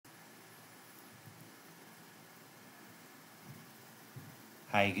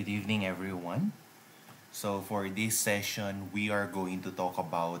Hi, good evening, everyone. So, for this session, we are going to talk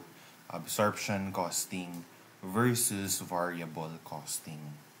about absorption costing versus variable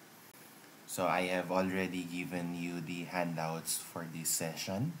costing. So, I have already given you the handouts for this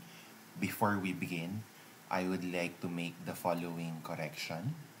session. Before we begin, I would like to make the following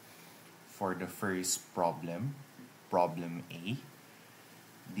correction. For the first problem, problem A,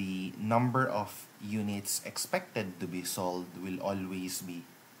 the number of units expected to be sold will always be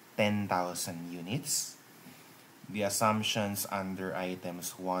 10,000 units. The assumptions under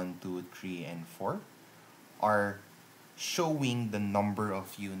items 1, 2, 3, and 4 are showing the number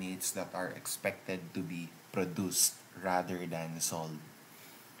of units that are expected to be produced rather than sold.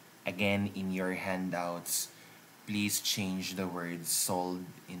 Again, in your handouts, please change the word sold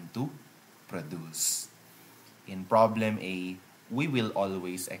into produce. In problem A, we will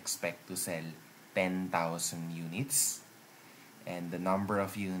always expect to sell 10,000 units, and the number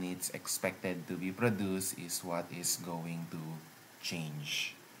of units expected to be produced is what is going to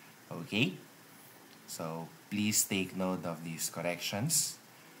change. Okay? So please take note of these corrections.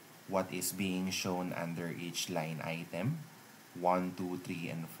 What is being shown under each line item, 1, 2, 3,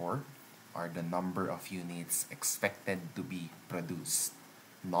 and 4, are the number of units expected to be produced,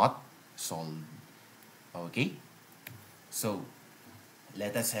 not sold. Okay? So,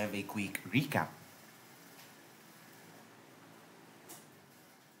 let us have a quick recap.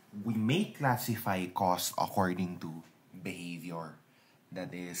 We may classify cost according to behavior.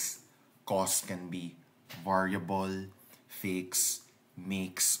 That is, cost can be variable, fixed,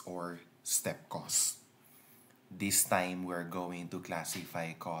 mixed, or step cost. This time, we're going to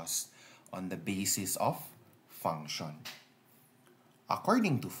classify cost on the basis of function.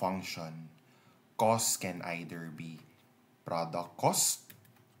 According to function, cost can either be product cost,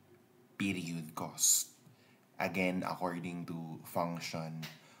 period cost. Again, according to function,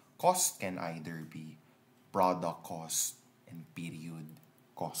 cost can either be product cost and period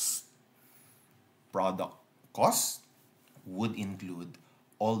cost. Product cost would include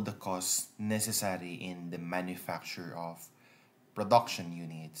all the costs necessary in the manufacture of production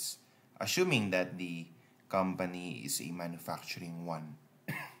units, assuming that the company is a manufacturing one.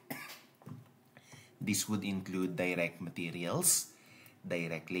 This would include direct materials,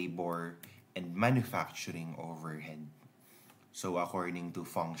 direct labor, and manufacturing overhead. So according to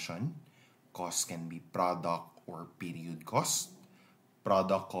function, cost can be product or period cost.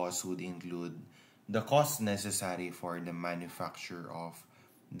 Product cost would include the cost necessary for the manufacture of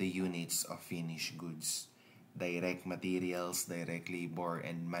the units of finished goods, direct materials, direct labor,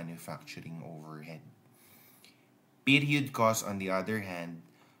 and manufacturing overhead. Period costs, on the other hand,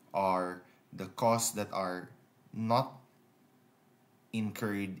 are the costs that are not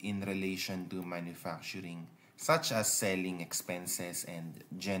incurred in relation to manufacturing, such as selling expenses and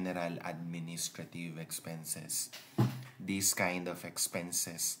general administrative expenses. These kind of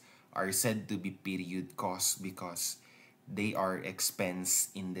expenses are said to be period costs because they are expense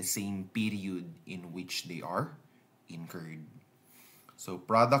in the same period in which they are incurred. So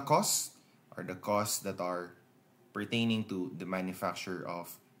product costs are the costs that are pertaining to the manufacture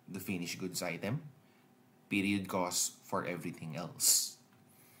of the finished goods item. Period costs for everything else.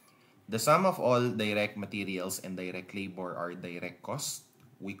 The sum of all direct materials and direct labor are direct costs.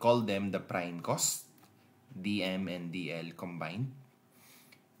 We call them the prime cost, DM and DL combined.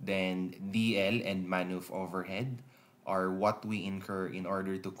 Then DL and manuf overhead are what we incur in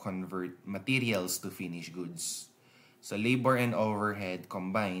order to convert materials to finished goods. So labor and overhead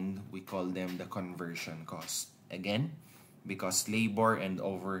combined, we call them the conversion cost. Again, because labor and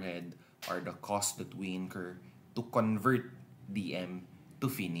overhead are the costs that we incur to convert DM to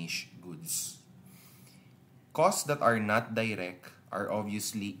finished goods. Costs that are not direct are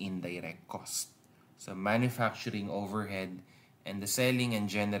obviously indirect costs. So manufacturing overhead and the selling and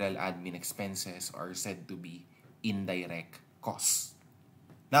general admin expenses are said to be indirect costs.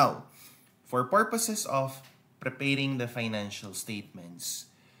 Now, for purposes of preparing the financial statements,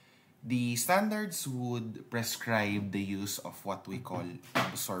 the standards would prescribe the use of what we call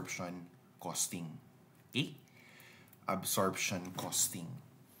absorption costing. Okay? Absorption costing.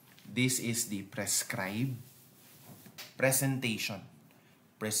 This is the prescribed presentation,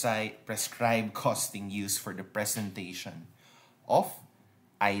 prescribed costing used for the presentation of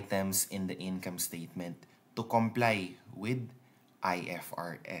items in the income statement to comply with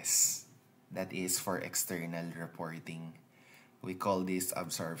IFRS. That is for external reporting. We call this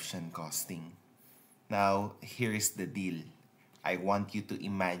absorption costing. Now, here is the deal. I want you to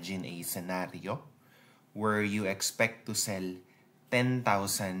imagine a scenario where you expect to sell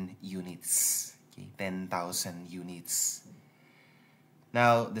 10,000 units. Okay, 10,000 units.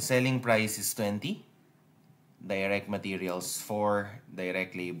 Now, the selling price is 20. Direct materials 4.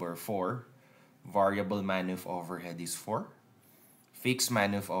 Direct labor 4. Variable manuf overhead is 4. Fixed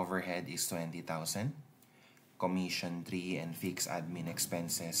manuf overhead is 20,000. Commission 3 and fixed admin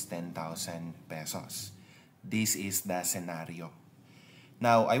expenses 10,000 pesos. This is the scenario.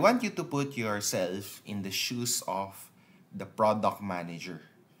 Now, I want you to put yourself in the shoes of the product manager.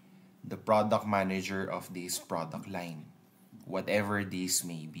 The product manager of this product line. Whatever this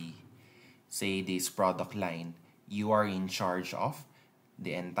may be. Say this product line, you are in charge of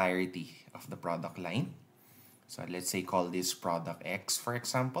the entirety of the product line. So let's say call this product X, for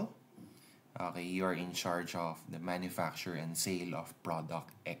example. Okay, you are in charge of the manufacture and sale of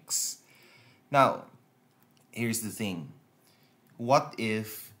product X. Now, here's the thing. What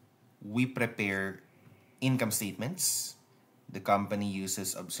if we prepare income statements? The company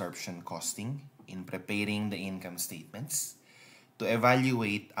uses absorption costing in preparing the income statements to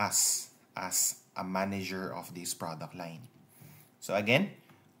evaluate us as a manager of this product line. So again,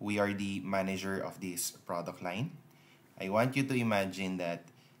 we are the manager of this product line. I want you to imagine that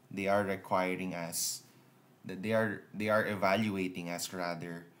they are requiring us, that they are evaluating us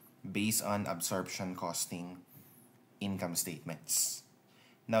rather based on absorption costing income statements.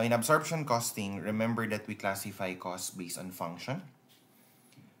 Now in absorption costing, remember that we classify costs based on function.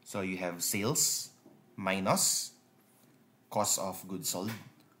 So you have sales minus cost of goods sold,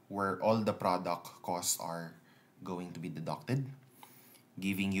 where all the product costs are going to be deducted,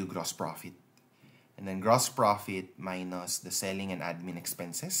 giving you gross profit. And then gross profit minus the selling and admin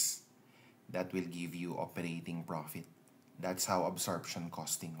expenses, that will give you operating profit. That's how absorption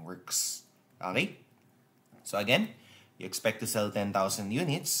costing works. Okay? So again, you expect to sell 10,000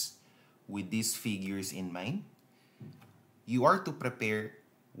 units with these figures in mind. You are to prepare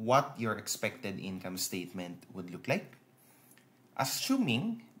what your expected income statement would look like.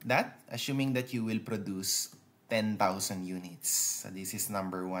 Assuming that you will produce 10,000 units. So this is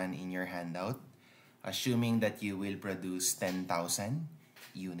number 1 in your handout. Assuming that you will produce 10,000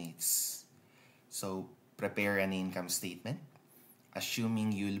 units. So prepare an income statement.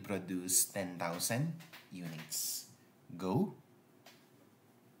 Assuming you'll produce 10,000 units. Go.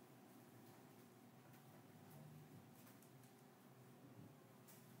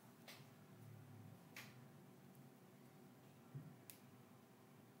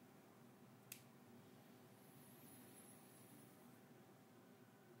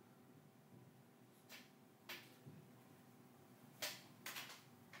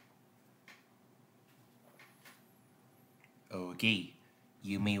 Okay,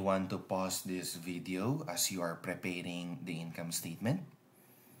 you may want to pause this video as you are preparing the income statement.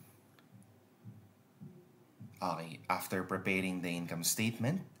 Okay, after preparing the income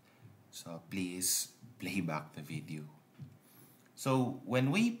statement, so please play back the video. So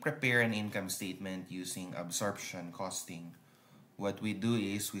when we prepare an income statement using absorption costing, what we do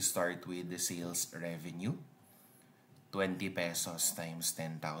is we start with the sales revenue, 20 pesos times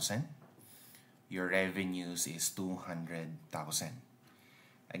 10,000. Your revenues is 200,000.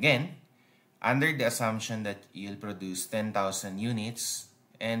 Again, under the assumption that you'll produce 10,000 units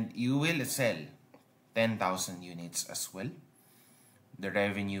and you will sell 10,000 units as well, the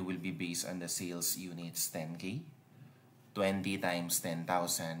revenue will be based on the sales units 10K. 20 times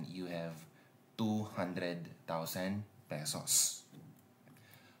 10,000, you have 200,000 pesos.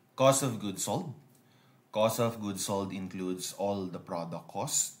 Cost of goods sold. Cost of goods sold includes all the product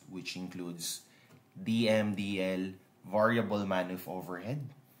costs, which includes DMDL, variable manuf overhead,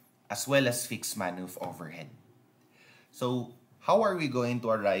 as well as fixed manuf overhead. So, how are we going to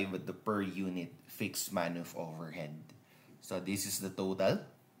arrive at the per unit fixed manuf overhead? So, this is the total,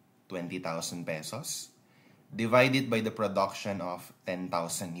 20,000 pesos, divided by the production of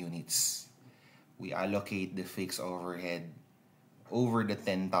 10,000 units. We allocate the fixed overhead over the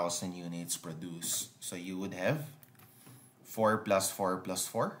 10,000 units produced. So, you would have 4 plus 4 plus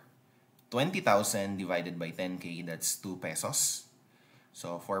 4. 20,000 divided by 10K, that's 2 pesos.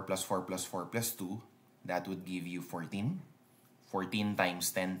 So 4 plus 4 plus 4 plus 2, that would give you 14. 14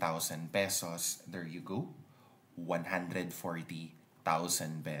 times 10,000 pesos, there you go.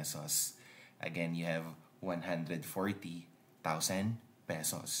 140,000 pesos. Again, you have 140,000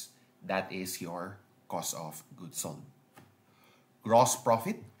 pesos. That is your cost of goods sold. Gross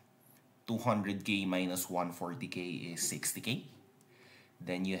profit, 200K minus 140K is 60K.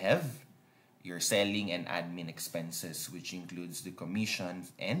 Then you have your selling and admin expenses, which includes the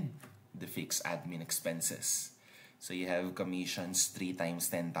commissions and the fixed admin expenses. So you have commissions 3 times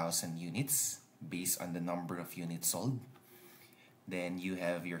 10,000 units based on the number of units sold. Then you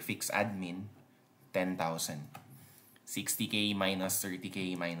have your fixed admin, 10,000. 60K minus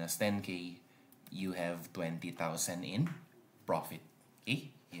 30K minus 10K, you have 20,000 in profit.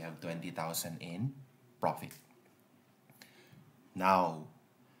 Okay? You have 20,000 in profit. Now,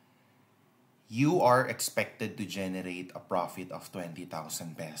 you are expected to generate a profit of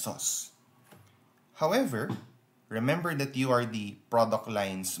 20,000 pesos. However, remember that you are the product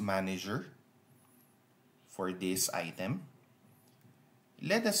lines manager for this item.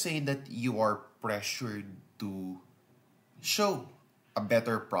 Let us say that you are pressured to show a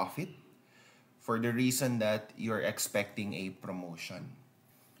better profit for the reason that you're expecting a promotion.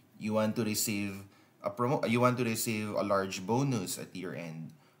 You want to receive a large bonus at year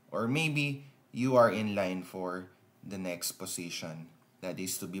end, or maybe you are in line for the next position, that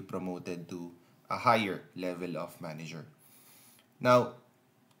is to be promoted to a higher level of manager. Now,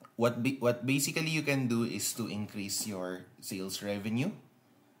 what basically you can do is to increase your sales revenue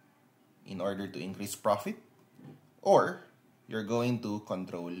in order to increase profit, or you're going to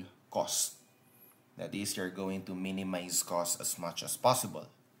control cost. That is, you're going to minimize cost as much as possible.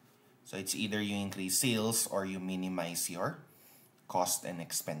 So it's either you increase sales or you minimize your cost and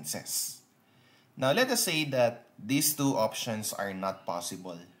expenses. Now, let us say that these two options are not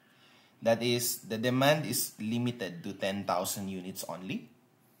possible. That is, the demand is limited to 10,000 units only,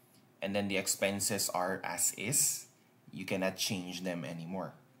 and then the expenses are as is. You cannot change them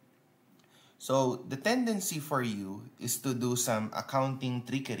anymore. So the tendency for you is to do some accounting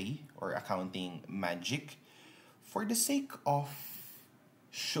trickery or accounting magic for the sake of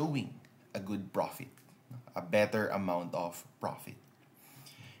showing a good profit, a better amount of profit.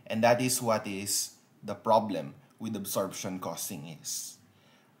 And that is what is the problem with absorption costing is.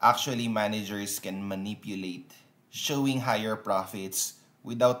 Actually, managers can manipulate showing higher profits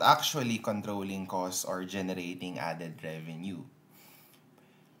without actually controlling costs or generating added revenue.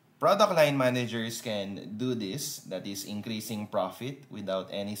 Product line managers can do this, that is increasing profit without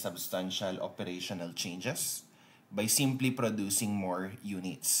any substantial operational changes by simply producing more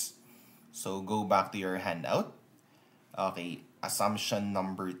units. So go back to your handout. Okay, assumption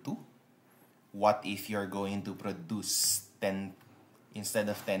number 2. What if you're going to produce 10 instead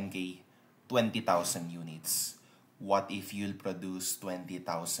of 10K, 20,000 units? What if you'll produce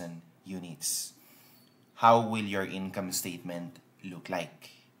 20,000 units? How will your income statement look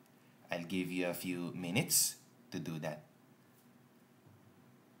like? I'll give you a few minutes to do that.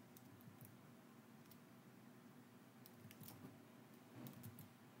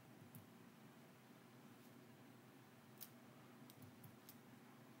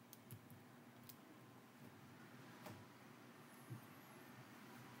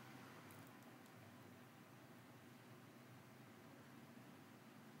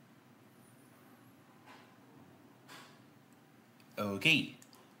 Okay,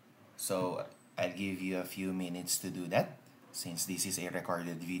 so I'll give you a few minutes to do that. Since this is a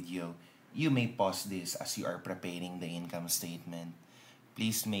recorded video, you may pause this as you are preparing the income statement.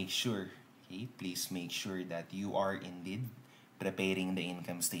 Please make sure that you are indeed preparing the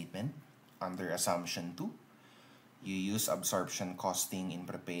income statement under assumption 2. You use absorption costing in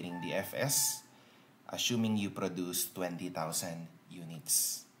preparing the FS, assuming you produce 20,000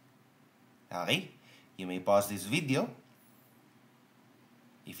 units. Okay, you may pause this video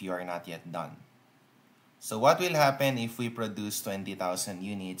if you are not yet done. So what will happen if we produce 20,000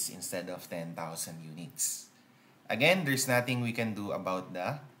 units instead of 10,000 units? Again, there's nothing we can do about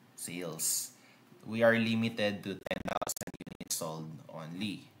the sales. We are limited to 10,000 units sold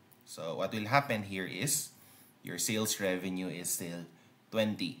only. So what will happen here is your sales revenue is still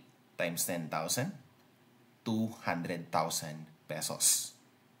 20 times 10,000, 200,000 pesos.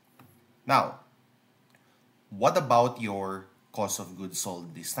 Now, what about your cost of goods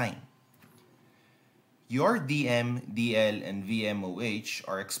sold this time? Your DM, DL, and VMOH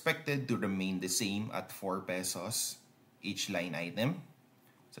are expected to remain the same at 4 pesos each line item.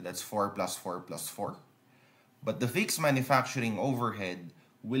 So that's 4 plus 4 plus 4. But the fixed manufacturing overhead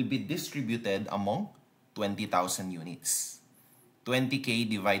will be distributed among 20,000 units. 20K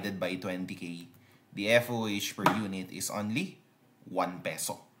divided by 20K, the FOH per unit is only 1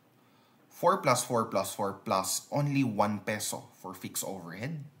 peso. 4 plus 4 plus 4 plus only 1 peso for fixed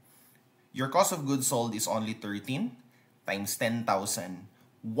overhead. Your cost of goods sold is only 13 times 10,000,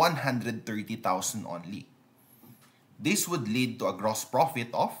 130,000 only. This would lead to a gross profit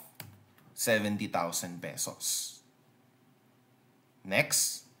of 70,000 pesos.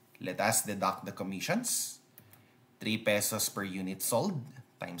 Next, let us deduct the commissions. 3 pesos per unit sold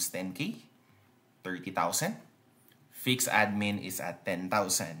times 10K, 30,000. Fixed admin is at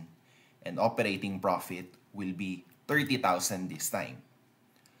 10,000. And operating profit will be 30,000 this time.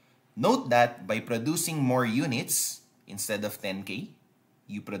 Note that by producing more units, instead of 10K,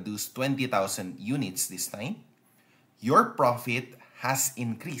 you produce 20,000 units this time, your profit has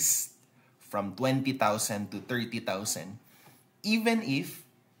increased from 20,000 to 30,000, even if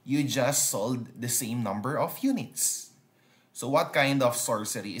you just sold the same number of units. So what kind of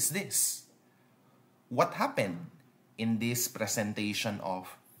sorcery is this? What happened in this presentation of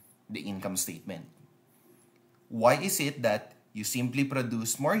the income statement? Why is it that you simply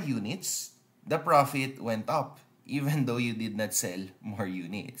produce more units, the profit went up, even though you did not sell more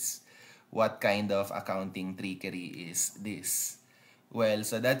units? What kind of accounting trickery is this? Well,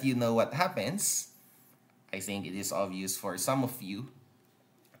 so that you know what happens, I think it is obvious for some of you,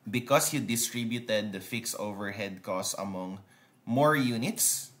 because you distributed the fixed overhead costs among more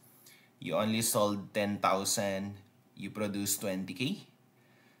units, you only sold 10,000, you produced 20K.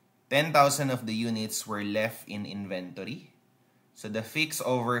 10,000 of the units were left in inventory. So the fixed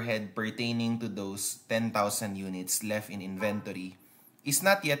overhead pertaining to those 10,000 units left in inventory is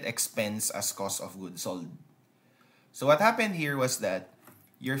not yet expensed as cost of goods sold. So what happened here was that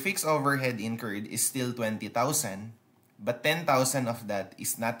your fixed overhead incurred is still 20,000, but 10,000 of that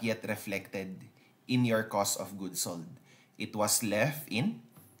is not yet reflected in your cost of goods sold. It was left in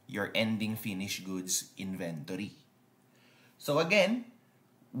your ending finished goods inventory. So again,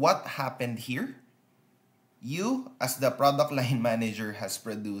 what happened here? You, as the product line manager, has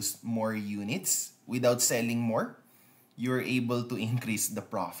produced more units without selling more. You're able to increase the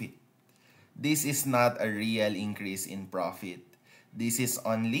profit. This is not a real increase in profit. This is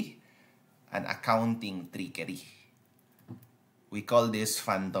only an accounting trickery. We call this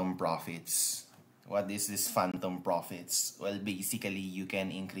phantom profits. What is this phantom profits? Well, basically, you can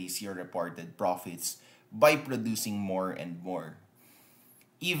increase your reported profits by producing more and more,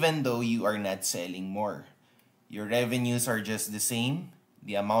 even though you are not selling more. Your revenues are just the same.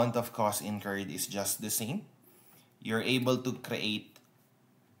 The amount of cost incurred is just the same. You're able to create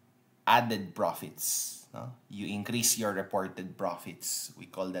added profits. No? You increase your reported profits. We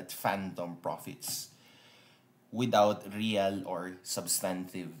call that phantom profits, without real or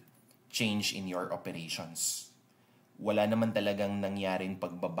substantive change in your operations. Wala naman talagang nangyaring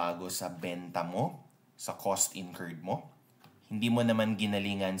pagbabago sa benta mo, sa cost incurred mo. Hindi mo naman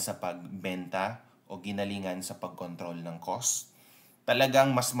ginalingan sa pagbenta o ginalingan sa pagkontrol ng cost.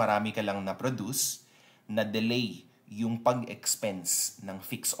 Talagang mas marami ka lang na-produce, na delay yung pag-expense ng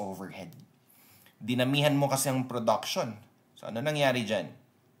fixed overhead. Dinamihan mo kasi ang production. So ano nangyari dyan?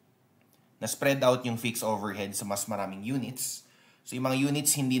 Na-spread out yung fixed overhead sa mas maraming units. So yung mga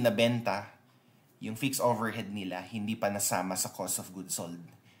units hindi nabenta, yung fixed overhead nila hindi pa nasama sa cost of goods sold.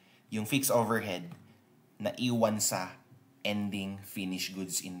 Yung fixed overhead na iwan sa ending finished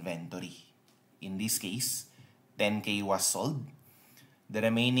goods inventory. In this case, 10K was sold. The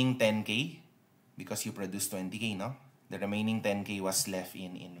remaining 10K, because you produced 20K, no? The remaining 10K was left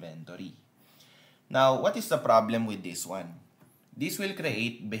in inventory. Now, what is the problem with this one? This will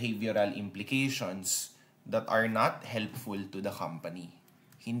create behavioral implications that are not helpful to the company.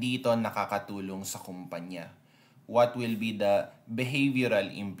 Hindi ito nakakatulong sa kumpanya. What will be the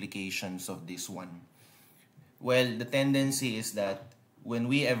behavioral implications of this one? Well, the tendency is that when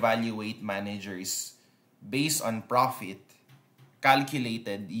we evaluate managers based on profit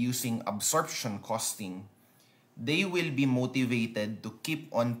calculated using absorption costing, they will be motivated to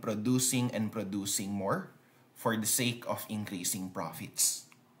keep on producing and producing more for the sake of increasing profits.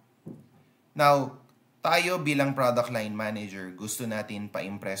 Now, tayo bilang product line manager, gusto natin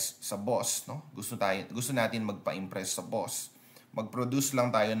pa-impress sa boss, no? Gusto natin magpa-impress sa boss. Mag-produce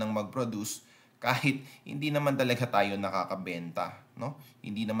lang tayo ng mag-produce kahit hindi naman talaga tayo nakakabenta, no?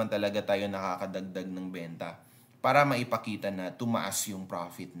 Hindi naman talaga tayo nakakadagdag ng benta para maipakita na tumaas yung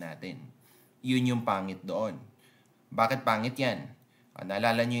profit natin. Yun yung pangit doon. Bakit pangit yan?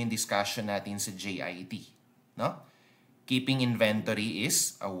 Naalala nyo yung discussion natin sa JIT, no? Keeping inventory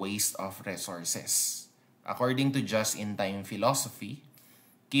is a waste of resources. According to just-in-time philosophy,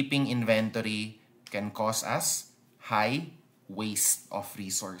 keeping inventory can cause us high waste of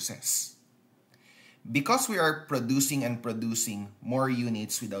resources. Because we are producing and producing more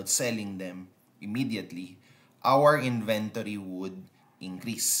units without selling them immediately, our inventory would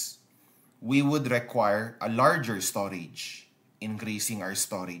increase. We would require a larger storage, increasing our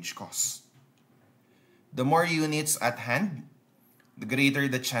storage costs. The more units at hand, the greater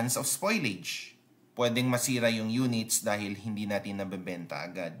the chance of spoilage. Pwedeng masira yung units dahil hindi natin nabebenta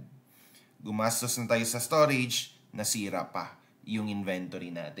agad. Gumastos na tayo sa storage, nasira pa yung inventory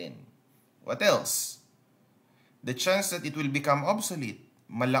natin. What else? The chance that it will become obsolete.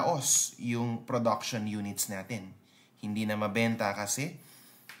 Malaos yung production units natin. Hindi na mabenta kasi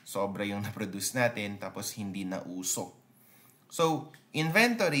sobra yung na-produce natin tapos hindi na uso So,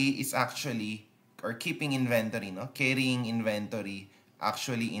 inventory is actually, or keeping inventory, no? Carrying inventory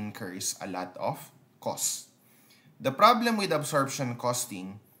actually incurs a lot of costs. The problem with absorption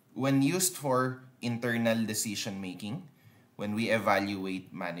costing, when used for internal decision making, when we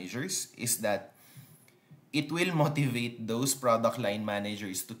evaluate managers, is that it will motivate those product line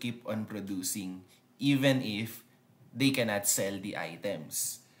managers to keep on producing even if they cannot sell the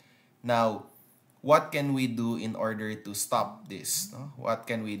items. Now, what can we do in order to stop this? No? What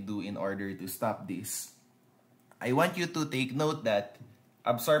can we do in order to stop this? I want you to take note that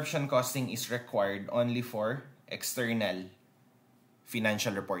absorption costing is required only for external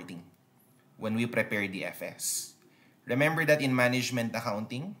financial reporting when we prepare the FS. Remember that in management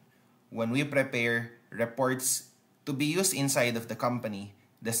accounting, when we prepare reports to be used inside of the company,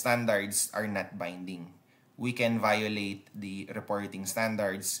 the standards are not binding. We can violate the reporting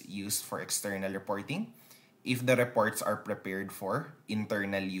standards used for external reporting if the reports are prepared for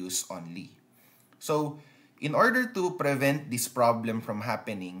internal use only. So, in order to prevent this problem from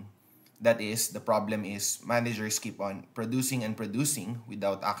happening, that is, the problem is managers keep on producing and producing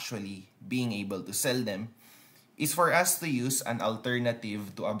without actually being able to sell them, is for us to use an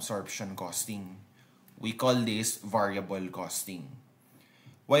alternative to absorption costing. We call this variable costing.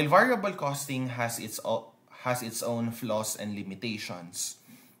 While variable costing has its own flaws and limitations,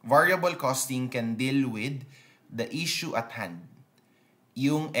 variable costing can deal with the issue at hand,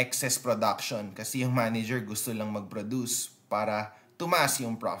 yung excess production, kasi yung manager gusto lang mag-produce para tumaas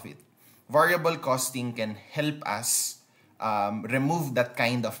yung profit. Variable costing can help us remove that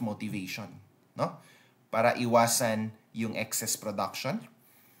kind of motivation, no? Para iwasan yung excess production,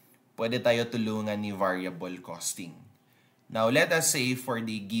 pwede tayo tulungan ni variable costing. Now, let us say for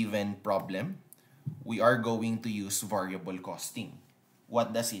the given problem, we are going to use variable costing.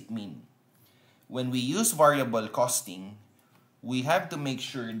 What does it mean? When we use variable costing, we have to make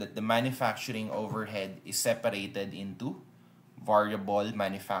sure that the manufacturing overhead is separated into variable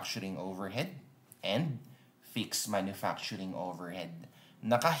manufacturing overhead and fixed manufacturing overhead.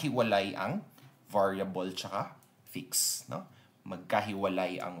 Nakahiwalay ang variable tsaka fixed, no?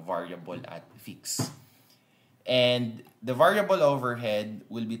 Magkahiwalay ang variable at fixed. And the variable overhead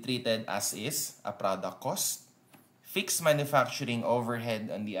will be treated as is a product cost. Fixed manufacturing overhead,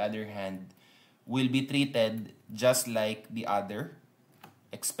 on the other hand, will be treated just like the other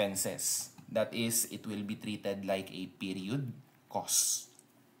expenses. That is, it will be treated like a period cost.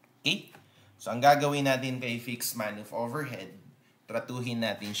 Okay? So, ang gagawin natin kay fixed manuf overhead, tratuhin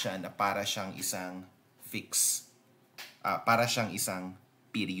natin siya na para siyang isang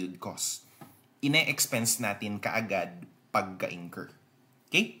period cost. Ine-expense natin kaagad pagka-incur.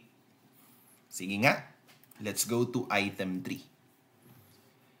 Okay? Sige nga. Let's go to item 3.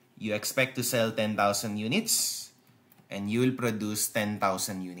 You expect to sell 10,000 units and you will produce 10,000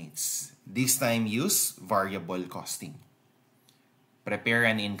 units. This time use variable costing. Prepare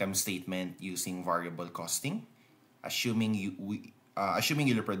an income statement using variable costing, assuming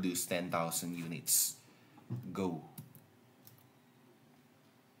you'll produce 10,000 units. Go.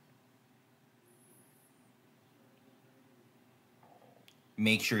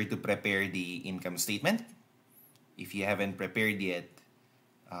 Make sure to prepare the income statement. If you haven't prepared yet,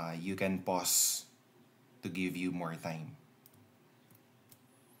 you can pause to give you more time.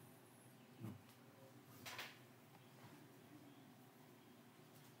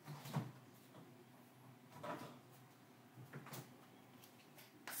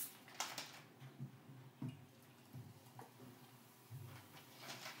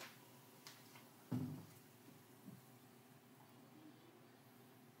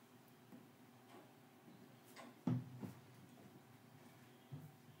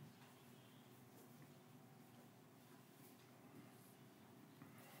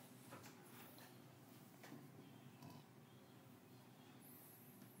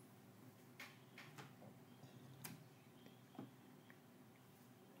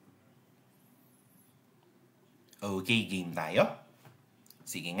 Okay, game tayo.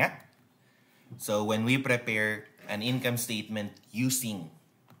 Sige nga. So, when we prepare an income statement using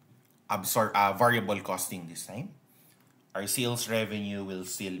variable costing this time, our sales revenue will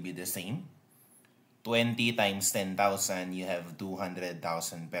still be the same. 20 times 10,000, you have 200,000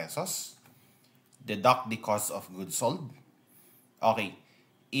 pesos. Deduct the cost of goods sold. Okay.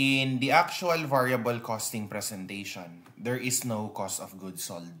 In the actual variable costing presentation, there is no cost of goods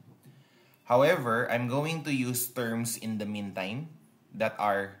sold. However, I'm going to use terms in the meantime that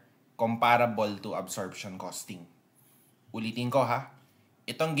are comparable to absorption costing. Ulitin ko ha,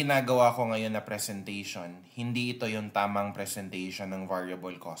 itong ginagawa ko ngayon na presentation, hindi ito yung tamang presentation ng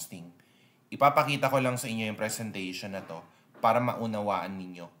variable costing. Ipapakita ko lang sa inyo yung presentation na to para maunawaan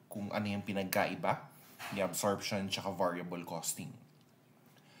ninyo kung ano yung pinagkaiba ni absorption tsaka variable costing.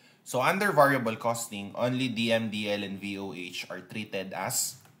 So under variable costing, only DMDL and VOH are treated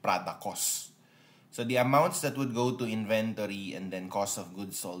as product costs. So the amounts that would go to inventory and then cost of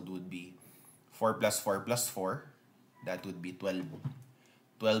goods sold would be 4 plus 4 plus 4. That would be 12.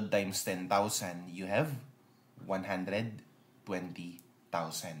 12 times 10,000, you have 120,000.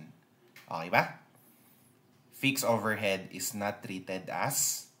 Okay ba? Fixed overhead is not treated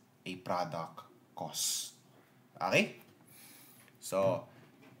as a product cost. Okay? So,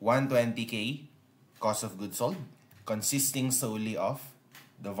 120K cost of goods sold consisting solely of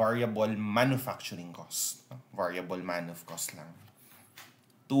the variable manufacturing cost. Variable manuf cost lang.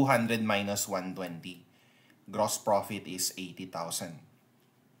 200 minus 120. Gross profit is 80,000.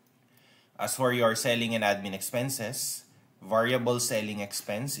 As for your selling and admin expenses, variable selling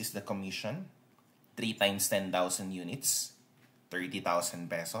expense is the commission. 3 times 10,000 units, 30,000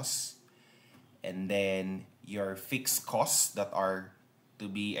 pesos. And then your fixed costs that are to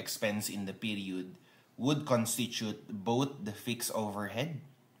be expensed in the period would constitute both the fixed overhead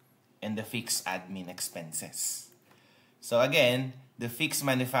and the fixed admin expenses. So again, the fixed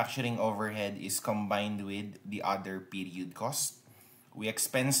manufacturing overhead is combined with the other period cost. We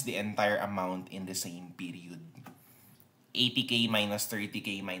expense the entire amount in the same period. 80K minus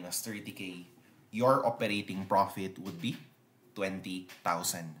 30K minus 30K, your operating profit would be 20,000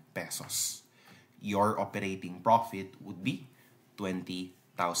 pesos. Your operating profit would be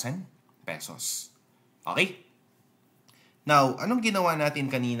 20,000 pesos. Okay? Now, anong ginawa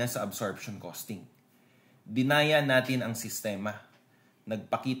natin kanina sa absorption costing? Dinaya natin ang sistema.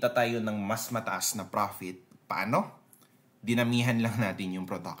 Nagpakita tayo ng mas mataas na profit. Paano? Dinamihan lang natin yung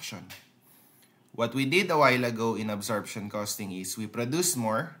production. What we did a while ago in absorption costing is we produced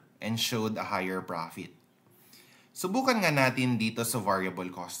more and showed a higher profit. Subukan nga natin dito sa variable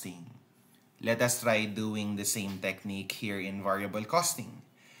costing. Let us try doing the same technique here in variable costing.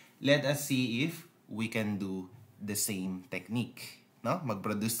 Let us see if we can do the same technique. No?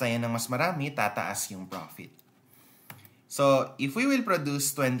 Mag-produce tayo ng mas marami, tataas yung profit. So, if we will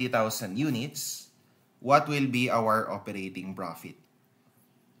produce 20,000 units, what will be our operating profit?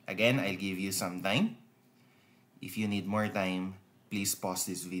 Again, I'll give you some time. If you need more time, please pause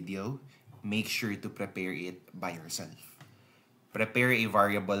this video. Make sure to prepare it by yourself. Prepare a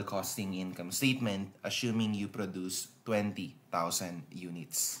variable costing income statement assuming you produce 20,000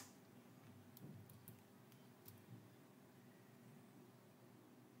 units.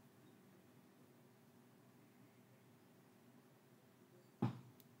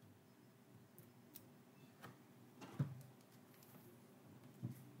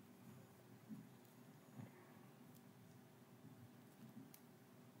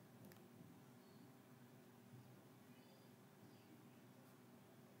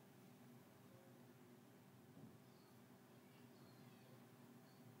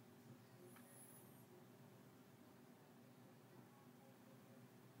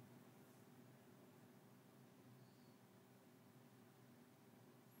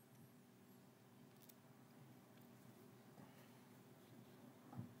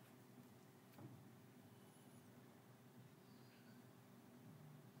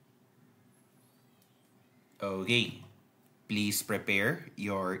 Okay, please prepare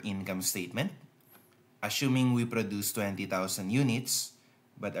your income statement. Assuming we produce 20,000 units,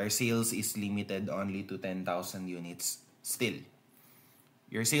 but our sales is limited only to 10,000 units still.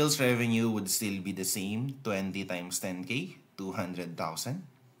 Your sales revenue would still be the same, 20 times 10K, 200,000.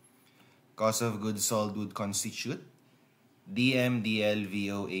 Cost of goods sold would constitute DMDL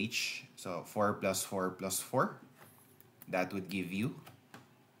VOH, so 4 plus 4 plus 4. That would give you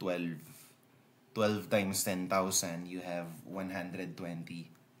 12. 12 times 10,000, you have 120,000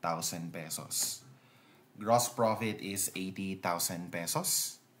 pesos. Gross profit is 80,000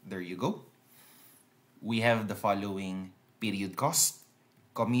 pesos. There you go. We have the following period cost.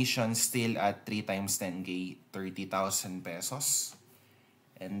 Commission still at 3 times 10K, 30,000 pesos.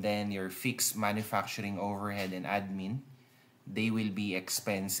 And then your fixed manufacturing overhead and admin, they will be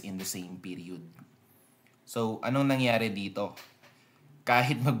expensed in the same period. So, anong nangyari dito?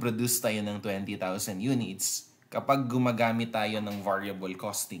 Kahit mag-produce tayo ng 20,000 units, kapag gumagamit tayo ng variable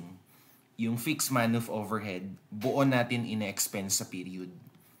costing, yung fixed manuf overhead, buo natin ina-expense sa period.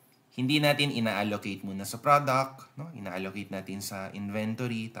 Hindi natin ina-allocate muna sa product, no? Ina-allocate natin sa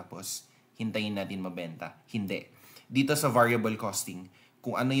inventory, tapos hintayin natin mabenta. Hindi. Dito sa variable costing,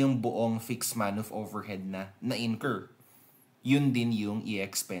 kung ano yung buong fixed manuf overhead na na-incur, yun din yung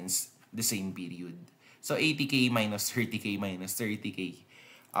i-expense the same period. So 80K minus 30K minus 30K,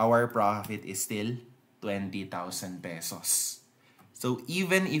 our profit is still 20,000 pesos. So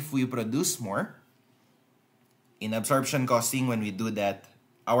even if we produce more, in absorption costing, when we do that,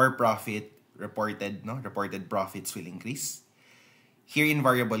 our profit reported profits will increase. Here in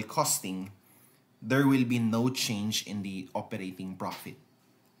variable costing, there will be no change in the operating profit.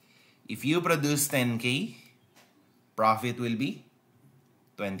 If you produce 10K, profit will be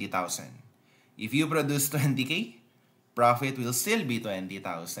 20,000. If you produce 20K, profit will still be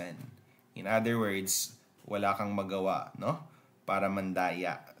 20,000. In other words, wala kang magawa, no? Para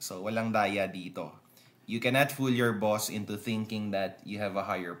mandaya. So, walang daya dito. You cannot fool your boss into thinking that you have a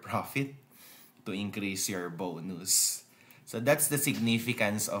higher profit to increase your bonus. So, that's the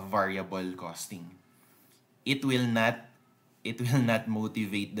significance of variable costing. It will not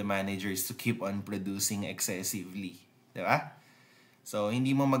motivate the managers to keep on producing excessively. Diba? So,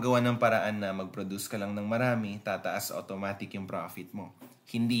 hindi mo magawa ng paraan na mag-produce ka lang ng marami, tataas automatic yung profit mo.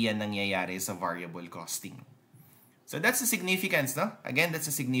 Hindi yan nangyayari sa variable costing. So, that's the significance, no? Again, that's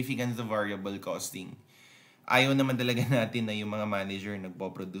the significance of variable costing. Ayaw naman talaga natin na yung mga manager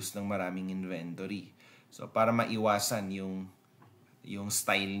nagpo-produce ng maraming inventory. So, para maiwasan yung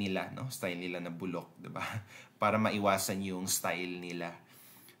style nila, no? Style nila na bulok, diba? Para maiwasan yung style nila.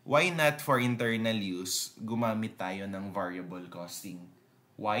 Why not for internal use, gumamit tayo ng variable costing?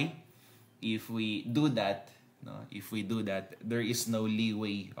 Why? If we do that, there is no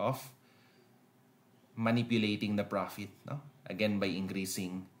leeway of manipulating the profit, no? Again, by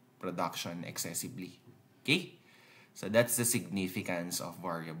increasing production excessively. Okay? So that's the significance of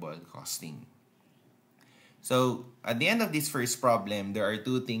variable costing. So, at the end of this first problem, there are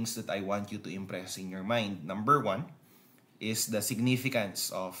two things that I want you to impress in your mind. Number one is the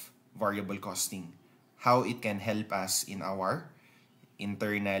significance of variable costing, how it can help us in our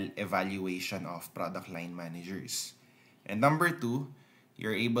internal evaluation of product line managers. And number two,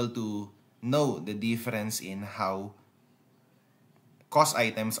 you're able to know the difference in how cost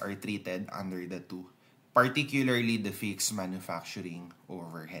items are treated under the two, particularly the fixed manufacturing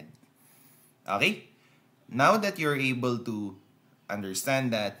overhead. Okay? Now that you're able to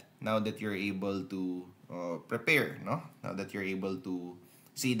understand that, now that you're able to prepare, no? Now that you're able to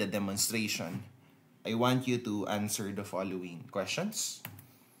see the demonstration, I want you to answer the following questions.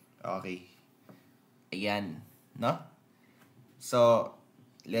 Okay. Ayan, no? So,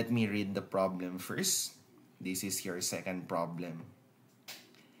 let me read the problem first. This is your second problem.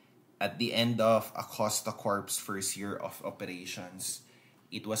 At the end of Acosta Corp's first year of operations,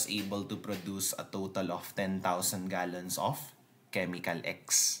 it was able to produce a total of 10,000 gallons of chemical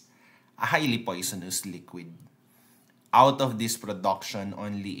X, a highly poisonous liquid. Out of this production,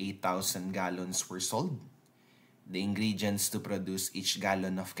 only 8,000 gallons were sold. The ingredients to produce each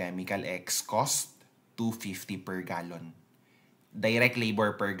gallon of chemical X cost $2.50 per gallon. Direct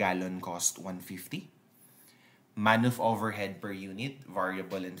labor per gallon cost $1.50. Manuf overhead per unit,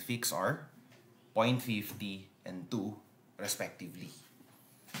 variable and fixed, are 0.50 and 2 respectively.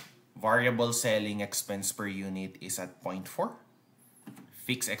 Variable selling expense per unit is at 0.4.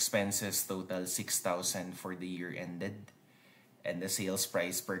 Fixed expenses total 6,000 for the year ended. And the sales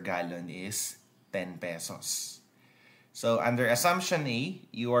price per gallon is 10 pesos. So under assumption A,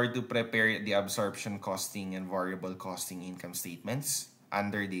 you are to prepare the absorption costing and variable costing income statements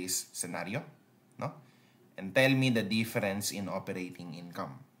under this scenario, no? And tell me the difference in operating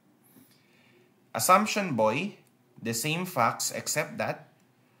income. Assumption boy, the same facts except that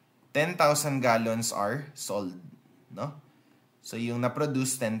 10,000 gallons are sold, no? So yung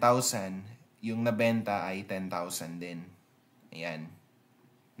na-produce 10,000, yung nabenta ay 10,000 din. Ayan,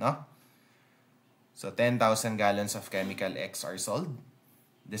 no? So 10,000 gallons of chemical X are sold.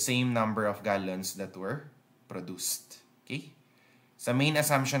 The same number of gallons that were produced. Okay? Sa main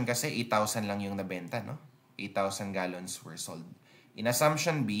assumption kasi 8,000 lang yung nabenta, no? 8,000 gallons were sold. In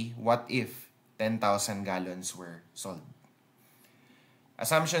assumption B, what if 10,000 gallons were sold?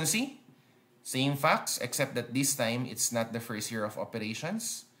 Assumption C, same facts except that this time it's not the first year of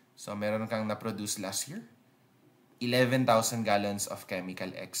operations. So meron kang na-produce last year. 11,000 gallons of chemical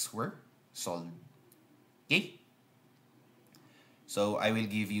X were sold. Okay? So I will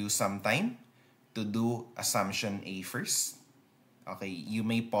give you some time to do assumption A first. Okay, you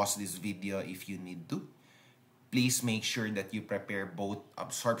may pause this video if you need to. Please make sure that you prepare both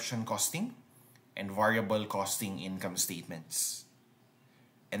absorption costing and variable costing income statements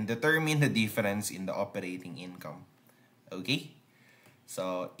and determine the difference in the operating income. Okay?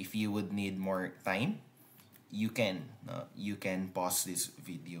 So if you would need more time, you can pause this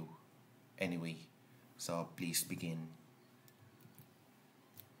video anyway. So please begin.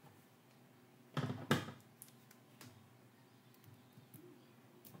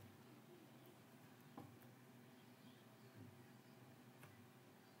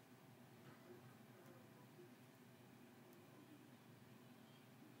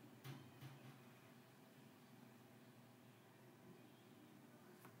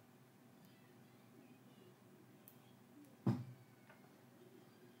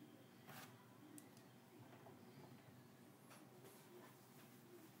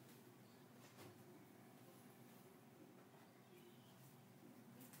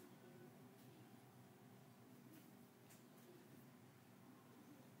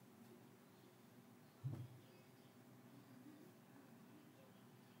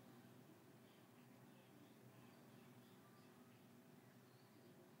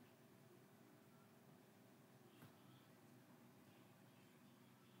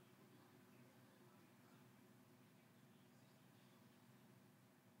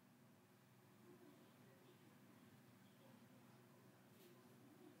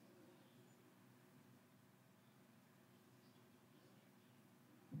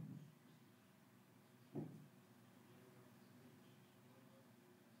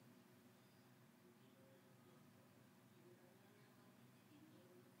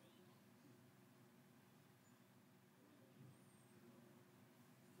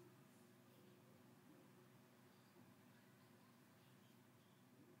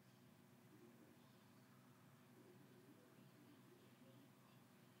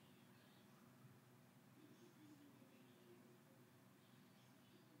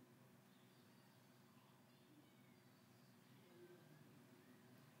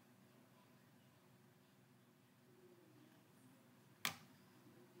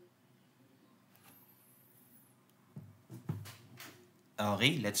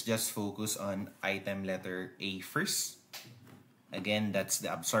 Okay, let's just focus on item letter A first. Again, that's the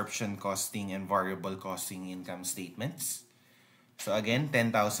absorption costing and variable costing income statements. So again,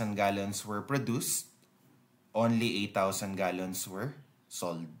 10,000 gallons were produced, only 8,000 gallons were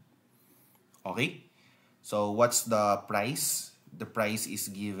sold. Okay? So what's the price? The price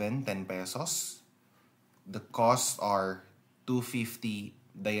is given 10 pesos. The costs are 250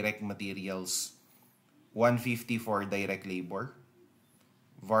 direct materials, 150 for direct labor.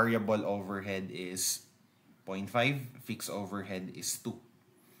 Variable overhead is 0.5, fixed overhead is 2.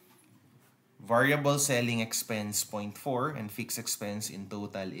 Variable selling expense 0.4 and fixed expense in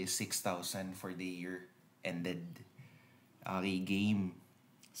total is 6,000 for the year ended. Okay, game.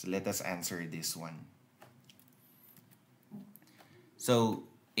 So let us answer this one. So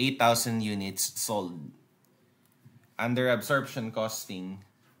 8,000 units sold. Under absorption costing,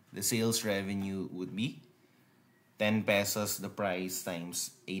 the sales revenue would be 10 pesos the price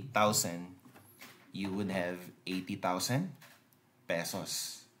times 8,000. You would have 80,000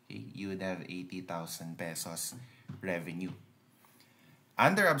 pesos. Okay? You would have 80,000 pesos revenue.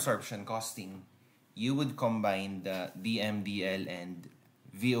 Under absorption costing, you would combine the DMDL and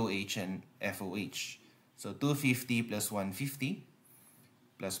VOH and FOH. So 250 plus 150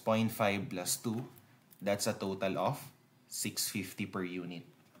 plus 0.5 plus 2, that's a total of 650 per unit.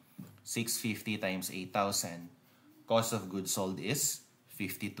 650 times 8,000. Cost of goods sold is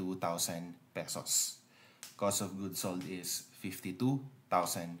 52,000 pesos. Cost of goods sold is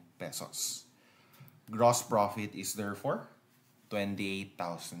 52,000 pesos. Gross profit is therefore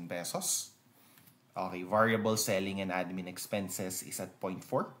 28,000 pesos. Okay, variable selling and admin expenses is at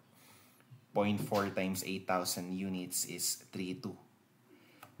 0.4. 0.4 times 8,000 units is 3,2.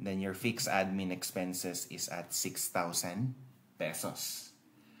 Then your fixed admin expenses is at 6,000 pesos.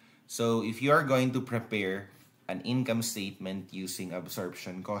 So if you are going to prepare an income statement using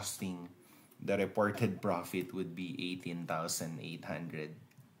absorption costing, the reported profit would be 18,800.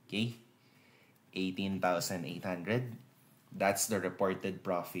 Okay? 18,800. That's the reported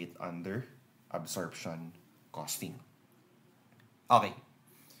profit under absorption costing. Okay.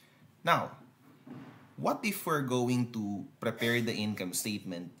 Now, what if we're going to prepare the income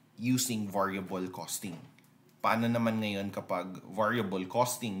statement using variable costing? Paano naman ngayon kapag variable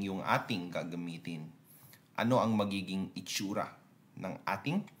costing yung ating gagamitin? Ano ang magiging itsura ng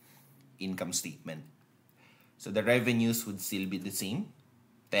ating income statement? So the revenues would still be the same.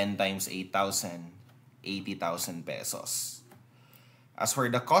 10 times 8,000, 80,000 pesos. As for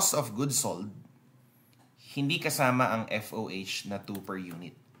the cost of goods sold, hindi kasama ang FOH na 2 per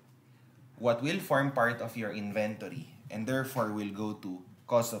unit. What will form part of your inventory and therefore will go to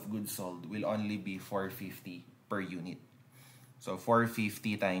cost of goods sold will only be 450 per unit. So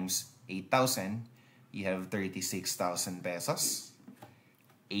 450 times 8,000, you have 36,000 pesos.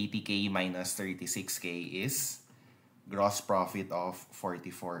 80K minus 36K is gross profit of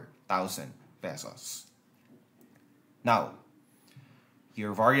 44,000 pesos. Now,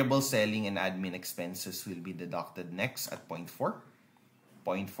 your variable selling and admin expenses will be deducted next at 0.4.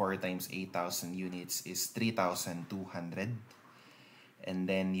 0.4 times 8,000 units is 3,200. And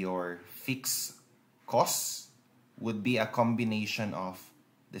then your fixed costs would be a combination of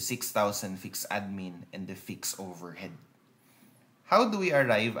the 6,000 fixed admin and the fixed overhead. How do we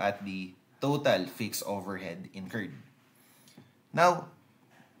arrive at the total fixed overhead incurred? Now,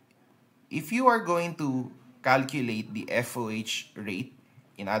 if you are going to calculate the FOH rate,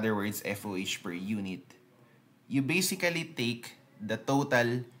 in other words, FOH per unit, you basically take the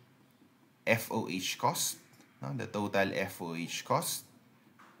total FOH cost, no? The total FOH cost,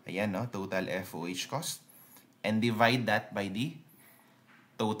 ayan, no? Total FOH cost, and divide that by the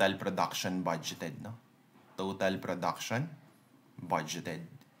total production budgeted, no? Total production budgeted.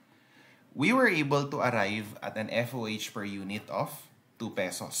 We were able to arrive at an FOH per unit of 2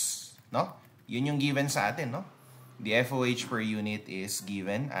 pesos, no? Yun yung given sa atin, no? The FOH per unit is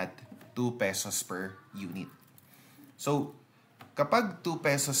given at 2 pesos per unit. So, kapag 2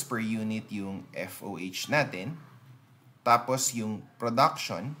 pesos per unit yung FOH natin, tapos yung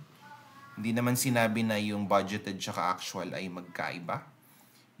production, hindi naman sinabi na yung budgeted tsaka actual ay magkaiba.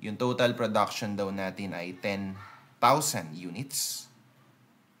 Yung total production daw natin ay 10,000 units.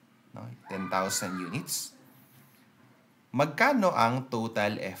 No? 10,000 units. Magkano ang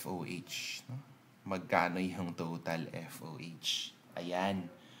total FOH? No? Magkano yung total FOH? Ayan.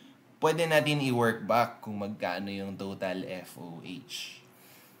 Pwede natin i-work back kung magkano yung total FOH.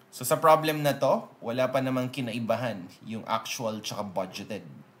 So sa problem na to, wala pa namang kinaibahan yung actual tsaka budgeted.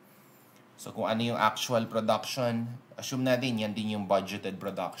 So kung ano yung actual production, assume natin yan din yung budgeted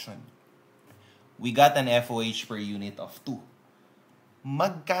production. We got an FOH per unit of 2.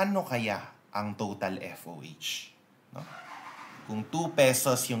 magkano kaya ang total FOH? No? Kung 2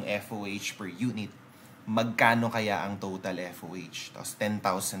 pesos yung FOH per unit, magkano kaya ang total FOH? Tapos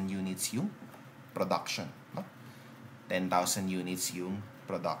 10,000 units yung production. No? 10,000 units yung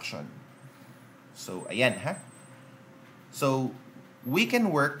production. So, ayan ha. So, we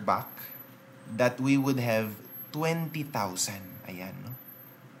can work back that we would have 20,000. Ayan, no?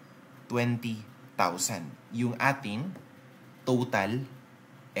 20,000. Yung ating total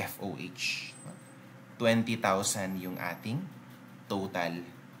FOH. 20,000 yung ating total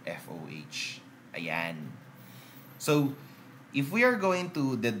FOH. Ayan. So, if we are going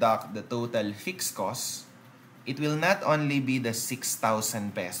to deduct the total fixed cost, it will not only be the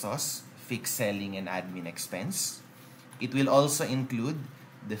 6,000 pesos fixed selling and admin expense, it will also include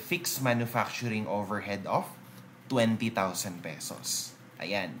the fixed manufacturing overhead of 20,000 pesos.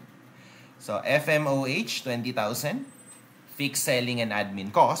 Ayan. So, FMOH, 20,000. Fixed selling and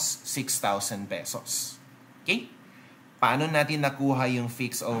admin cost, 6,000 pesos. Okay? Paano natin nakuha yung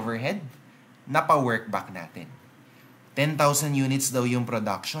fixed overhead? Napa-workback natin. 10,000 units daw yung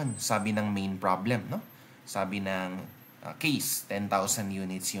production, sabi ng main problem, no? Sabi ng case, 10,000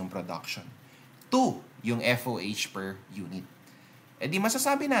 units yung production. 2 yung FOH per unit. E di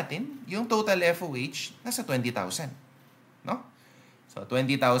masasabi natin, yung total FOH nasa 20,000. No? So,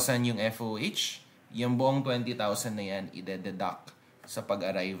 20,000 yung FOH, yung buong 20,000 na yan, ide-deduct sa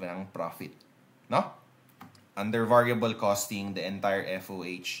pag-arrive ng profit. No? Under variable costing, the entire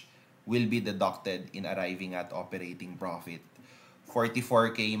FOH will be deducted in arriving at operating profit.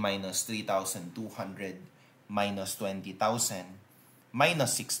 44K minus 3,200 minus 20,000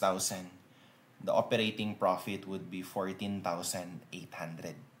 minus 6,000. The operating profit would be 14,800.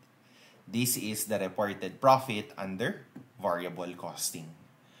 This is the reported profit under variable costing.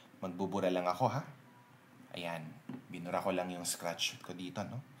 Magbubura lang ako ha. Ayan, binura ko lang yung scratch ko dito,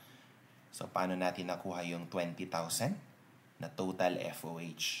 no? So, paano natin nakuha yung 20,000 na total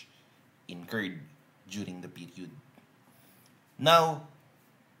FOH incurred during the period? Now,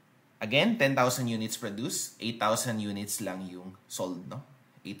 again, 10,000 units produced, 8,000 units lang yung sold, no?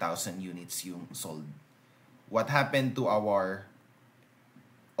 8,000 units yung sold. What happened to our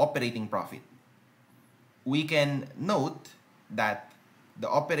operating profit? We can note that the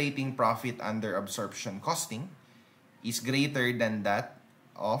operating profit under absorption costing is greater than that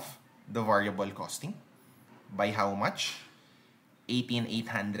of the variable costing. By how much?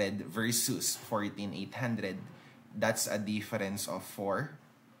 18,800 versus 14,800. That's a difference of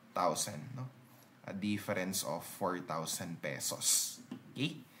 4,000. No? A difference of 4,000 pesos.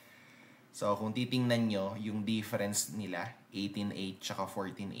 Okay? So, kung titingnan nyo, yung difference nila, 18,800 tsaka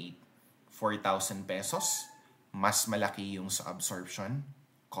 14,800, 4,000 pesos, mas malaki yung sa absorption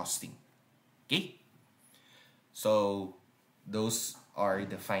costing. Okay? So, those are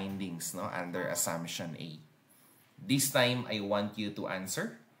the findings, no, under assumption A. This time, I want you to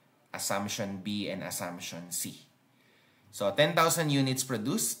answer assumption B and assumption C. So, 10,000 units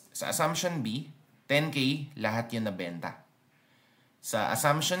produced. Sa assumption B, 10K, lahat yun nabenta. Sa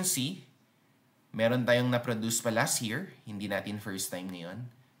assumption C, meron tayong na-produce pa last year, hindi natin first time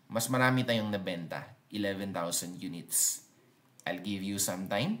ngayon. Mas marami tayong nabenta, 11,000 units. I'll give you some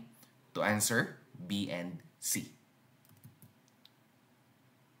time to answer B and C.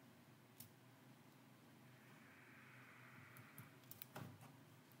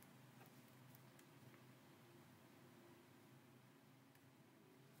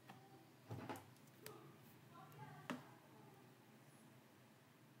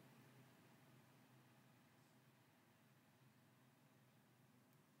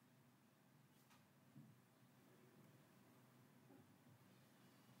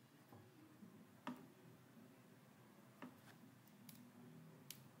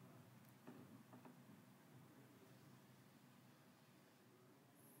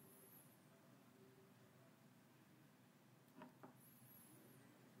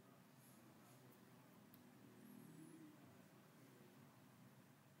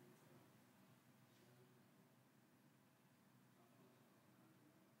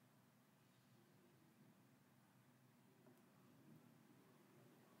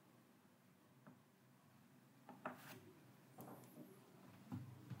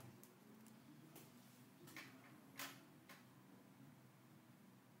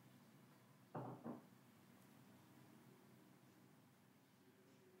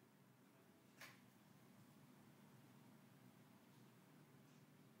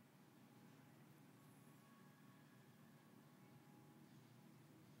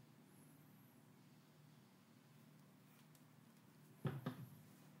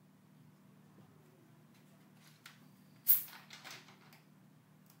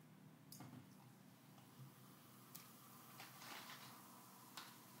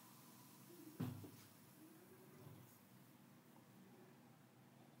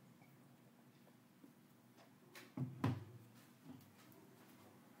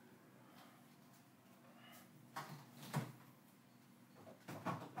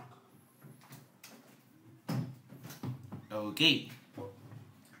 Okay.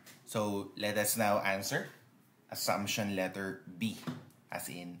 So, let us now answer assumption letter B, as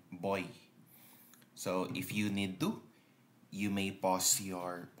in boy. So, if you need to, you may pause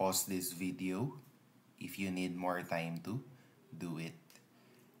this video if you need more time to do it.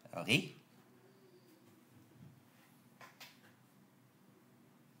 Okay?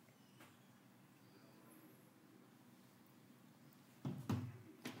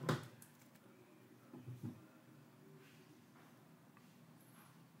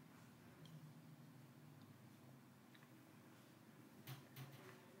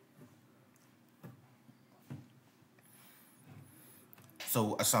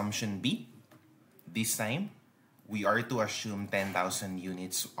 So, assumption B, this time, we are to assume 10,000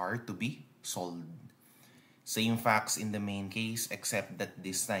 units are to be sold. Same facts in the main case, except that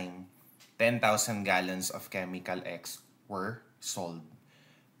this time, 10,000 gallons of chemical X were sold.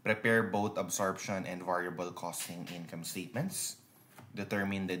 Prepare both absorption and variable costing income statements.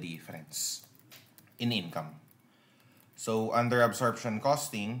 Determine the difference in income. So, under absorption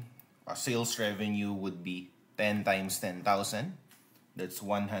costing, sales revenue would be 10 times 10,000. That's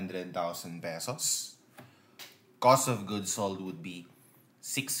 100,000 pesos. Cost of goods sold would be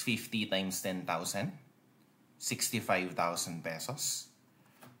 650 times 10,000, 65,000 pesos.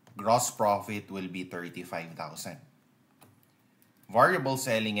 Gross profit will be 35,000. Variable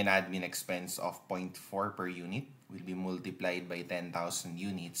selling and admin expense of 0.4 per unit will be multiplied by 10,000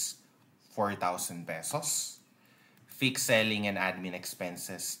 units, 4,000 pesos. Fixed selling and admin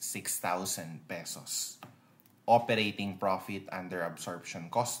expenses, 6,000 pesos. Operating profit under absorption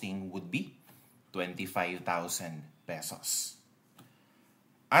costing would be 25,000 pesos.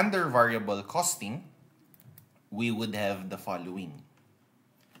 Under variable costing, we would have the following.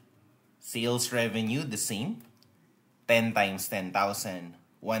 Sales revenue, the same. 10 times 10,000,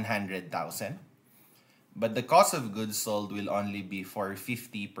 100,000. But the cost of goods sold will only be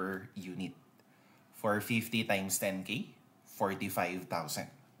 450 per unit. 450 times 10K, 45,000.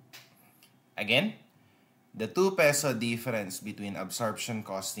 Again, the 2 peso difference between absorption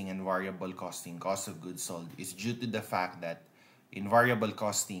costing and variable costing, cost of goods sold, is due to the fact that in variable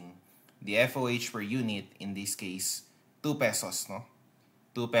costing, the FOH per unit, in this case, 2 pesos, no?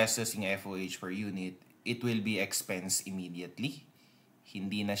 2 pesos yung FOH per unit, it will be expensed immediately.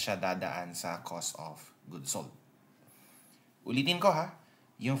 Hindi na siya dadaan sa cost of goods sold. Ulitin ko ha,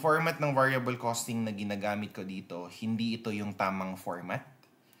 yung format ng variable costing na ginagamit ko dito, hindi ito yung tamang format.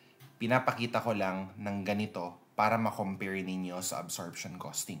 Pinapakita ko lang ng ganito para ma-compare ninyo sa absorption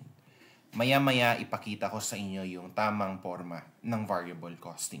costing. Maya-maya ipakita ko sa inyo yung tamang forma ng variable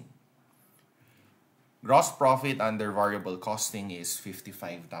costing. Gross profit under variable costing is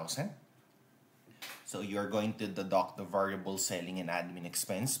 55,000. So you're going to deduct the variable selling and admin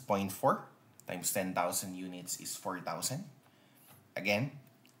expense, 0.4 times 10,000 units is 4,000. Again,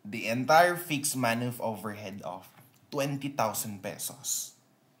 the entire fixed manuf overhead of 20,000 pesos.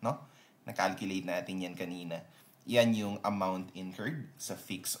 No? Na-calculate natin yan kanina. Yan yung amount incurred sa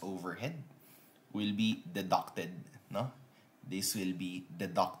fixed overhead will be deducted. No? This will be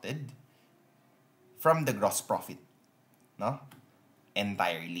deducted from the gross profit. No?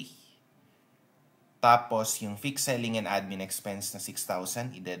 Entirely. Tapos, yung fixed selling and admin expense na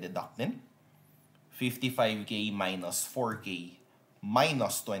 6,000, ide-deduct din. 55K minus 4K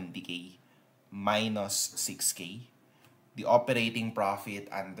minus 20K minus 6K. The operating profit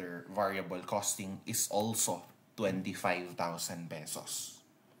under variable costing is also 25,000 pesos.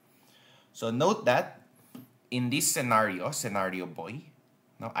 So note that in this scenario boy,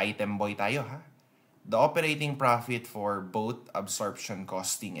 no, item boy tayo ha, the operating profit for both absorption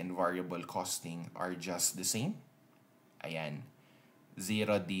costing and variable costing are just the same. Ayan,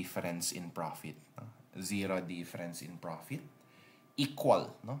 zero difference in profit. No? Zero difference in profit.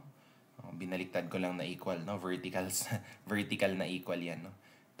 Equal, no? Binaliktad ko lang na equal, no? Vertical na equal yan, no?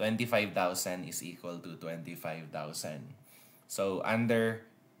 25,000 is equal to 25,000. So, under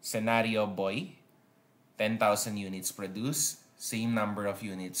scenario boy, 10,000 units produced, same number of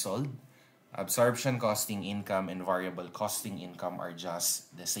units sold. Absorption costing income and variable costing income are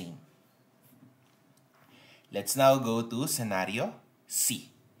just the same. Let's now go to scenario C.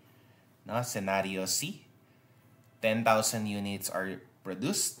 No? Scenario C, 10,000 units are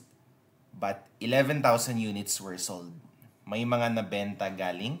produced, but 11,000 units were sold. May mga nabenta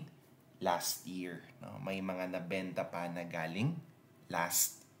galing last year. No? May mga nabenta pa na galing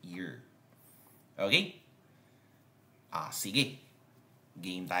last year. Okay? Sige.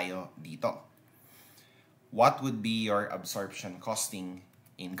 Game tayo dito. What would be your absorption costing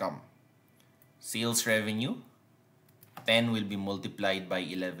income? Sales revenue, 10 will be multiplied by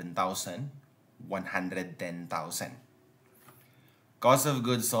 11,000, 110,000. Cost of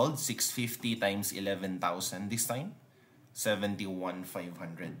goods sold, 650 times 11,000 this time, 71,500.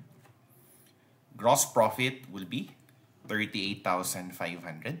 Gross profit will be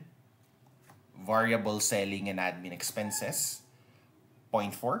 38,500. Variable selling and admin expenses,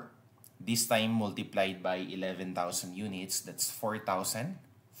 0.4. This time multiplied by 11,000 units, that's 4,400.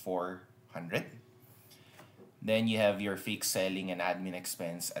 Then you have your fixed selling and admin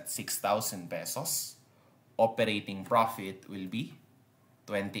expense at 6,000 pesos. Operating profit will be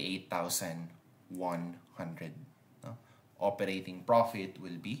 28,100. No? Operating profit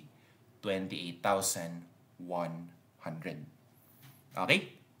will be 28,100. Okay?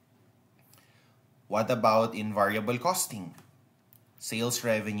 What about in variable costing? Sales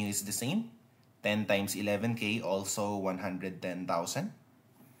revenue is the same. 10 times 11K, also 110,000.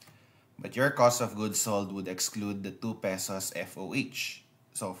 But your cost of goods sold would exclude the 2 pesos FOH.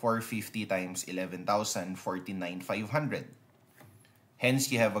 So 450 times 11,000, 49,500.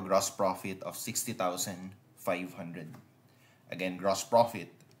 Hence, you have a gross profit of 60,500. Again, gross profit,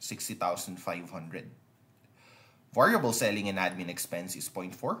 60,500. Variable selling and admin expense is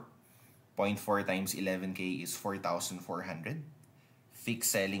 0.4. 0.4 times 11K is 4,400.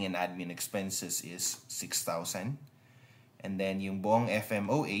 Fixed selling and admin expenses is 6,000. And then yung buong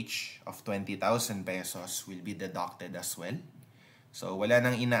FMOH of 20,000 pesos will be deducted as well. So wala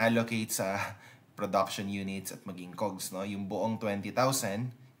nang ina-allocate sa production units at maging COGS, no? Yung buong 20,000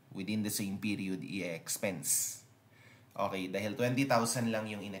 within the same period i-expense. Okay, dahil 20,000 lang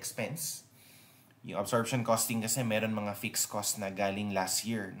yung in-expense. Yung absorption costing kasi meron mga fixed cost na galing last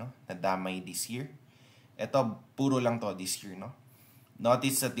year, no? Nadamay this year. Ito, puro lang to this year, no?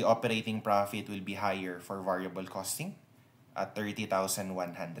 Notice that the operating profit will be higher for variable costing at 30,100.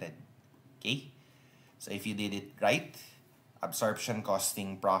 Okay? So if you did it right, absorption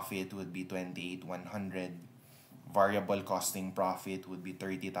costing profit would be 28,100. Variable costing profit would be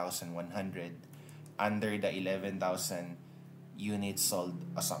 30,100 under the 11,000 units sold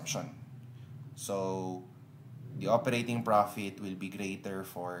assumption. So the operating profit will be greater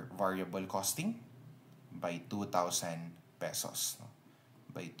for variable costing by 2,000 pesos.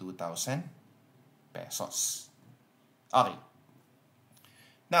 By 2,000 pesos. Okay.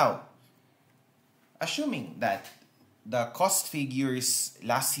 Now, assuming that the cost figures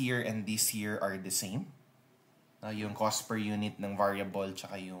last year and this year are the same, yung cost per unit ng variable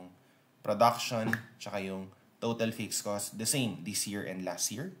tsaka yung production tsaka yung total fixed cost the same this year and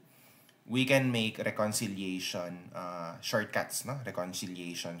last year, we can make reconciliation shortcuts, no?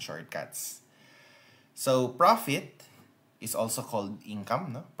 Reconciliation shortcuts. So profit is also called income,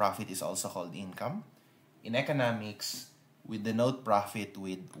 no? Profit is also called income. In economics, we denote profit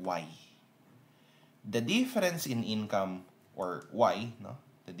with Y. The difference in income or Y, no?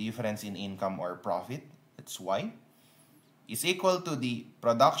 The difference in income or profit, that's Y, is equal to the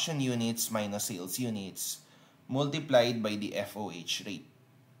production units minus sales units multiplied by the FOH rate.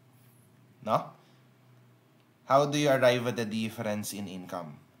 No? How do you arrive at the difference in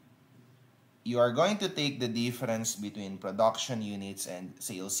income? You are going to take the difference between production units and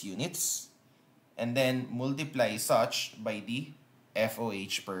sales units and then multiply such by the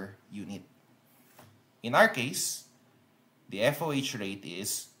FOH per unit. In our case, the FOH rate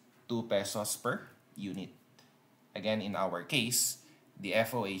is 2 pesos per unit. Again, in our case, the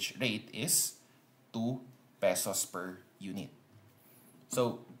FOH rate is 2 pesos per unit.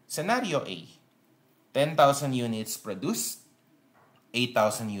 So, scenario A, 10,000 units produced,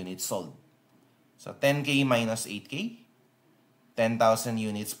 8,000 units sold. So, 10K minus 8K, 10,000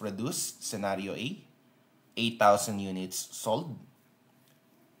 units produced, scenario A, 8,000 units sold,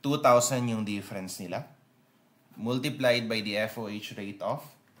 2,000 yung difference nila, multiplied by the FOH rate of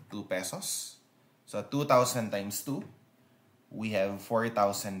 2 pesos. So, 2,000 times 2, we have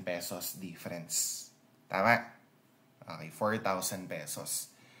 4,000 pesos difference. Tama? Okay, 4,000 pesos.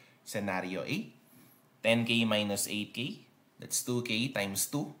 Scenario A, 10K minus 8K, that's 2K times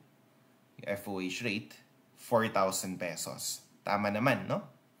 2. FOH rate, 4,000 pesos. Tama naman, no?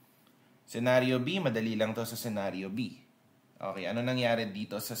 Scenario B, madali lang to sa scenario B. Okay, ano nangyari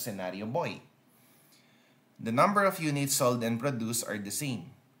dito sa scenario boy? The number of units sold and produced are the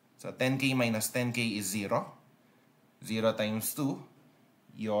same. So, 10K minus 10K is 0. 0 times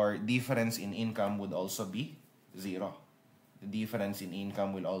 2, your difference in income would also be 0. The difference in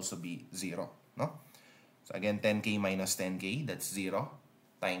income will also be 0, no? So, again, 10K minus 10K, that's 0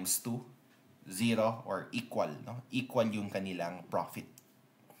 times 2. 0 or equal, no? Equal yung kanilang profit.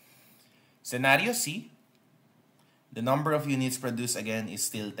 Scenario C, the number of units produced again is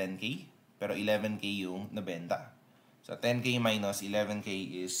still 10K, pero 11K yung nabenta. So 10K minus 11K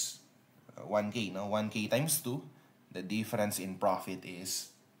is 1K, no? 1K times 2, the difference in profit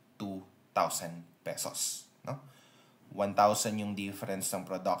is 2,000 pesos. No? 1,000 yung difference ng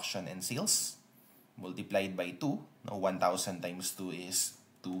production and sales multiplied by 2. No? 1,000 times 2 is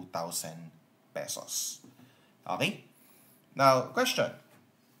 2,000 pesos. Okay? Now, question.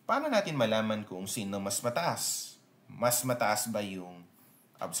 Paano natin malaman kung sino mas mataas? Mas mataas ba yung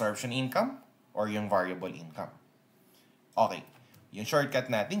absorption income or yung variable income? Okay. Yung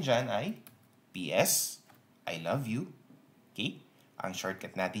shortcut natin dyan ay PS, I love you. Okay? Ang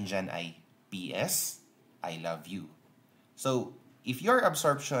shortcut natin dyan ay PS, I love you. So, if your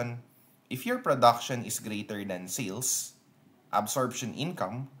production is greater than sales, absorption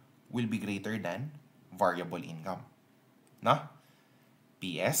income will be greater than variable income. No?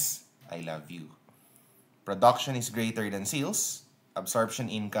 PS, I love you. Production is greater than sales,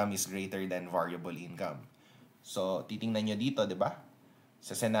 absorption income is greater than variable income. So, titingnan nyo dito, di ba?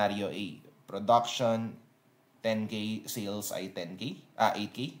 Sa scenario A, production 10K, sales ay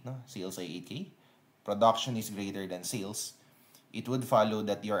 8K, no? Sales ay 8K. Production is greater than sales. It would follow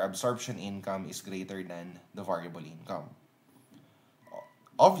that your absorption income is greater than the variable income.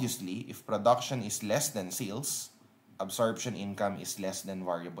 Obviously, if production is less than sales, absorption income is less than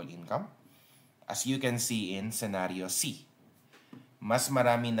variable income. As you can see in scenario C, mas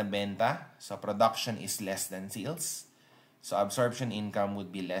marami na benta, so production is less than sales. So absorption income would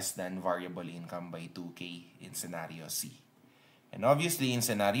be less than variable income by 2K in scenario C. And obviously in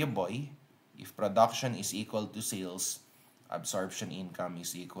scenario B, if production is equal to sales, absorption income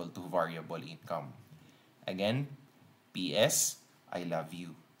is equal to variable income. Again, PS, I love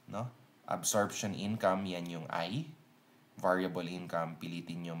you. No? Absorption income, yan yung I. Variable income,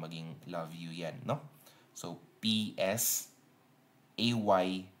 pilitin nyo maging love you yan. No? So, PS,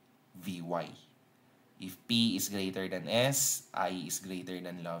 AY, VY. If P is greater than S, I is greater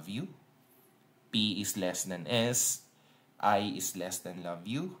than love you. P is less than S, I is less than love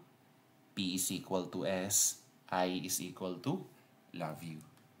you. P is equal to S, I is equal to love you.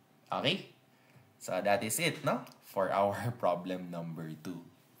 Okay? So that is it, no? For our problem number 2.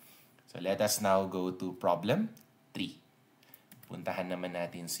 So let us now go to problem 3. Puntahan naman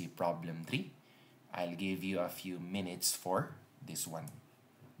natin si problem 3. I'll give you a few minutes for this one.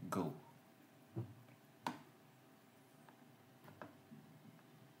 Go.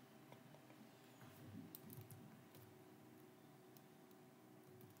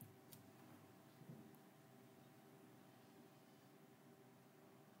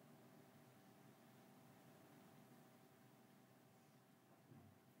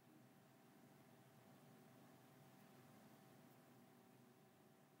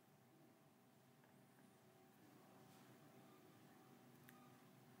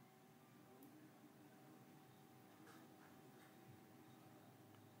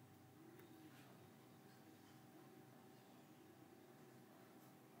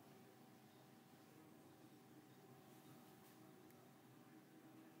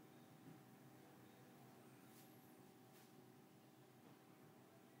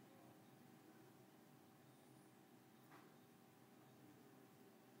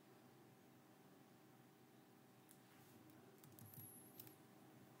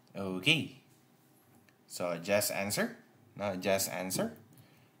 Okay. So just answer. No, just answer.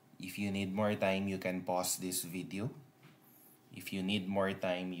 If you need more time, you can pause this video. If you need more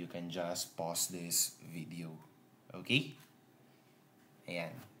time, you can just pause this video. Okay?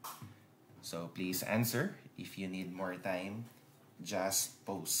 Ayan. So please answer. If you need more time, just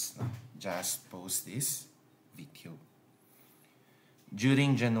pause. Just pause this video.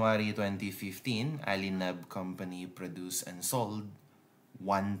 During January 2015, Alinab Company produced and sold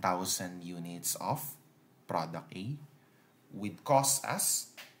 1,000 units of product A with cost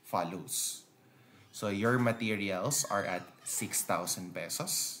as follows. So your materials are at 6,000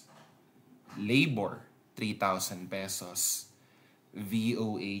 pesos, labor 3,000 pesos,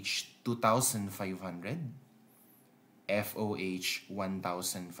 VOH 2,500, FOH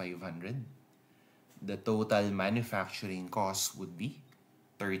 1,500. The total manufacturing cost would be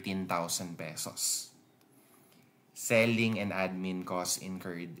 13,000 pesos. Selling and admin costs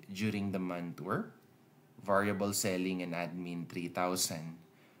incurred during the month were variable selling and admin 3,000,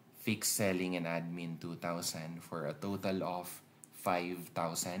 fixed selling and admin 2,000 for a total of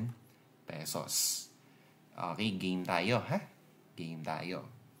 5,000 pesos. Okay, game tayo, ha? Game tayo.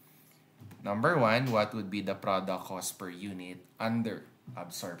 Number 1, what would be the product cost per unit under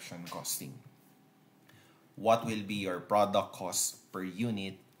absorption costing? What will be your product cost per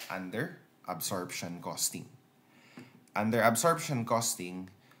unit under absorption costing? Under absorption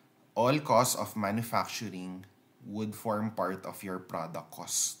costing, all costs of manufacturing would form part of your product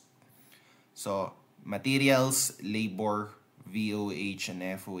cost. So, Materials, labor, VOH, and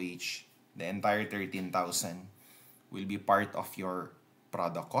FOH, the entire 13,000 will be part of your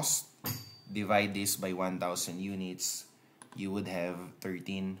product cost. Divide this by 1,000 units, you would have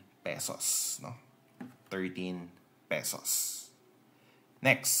 13 pesos. No? 13 pesos.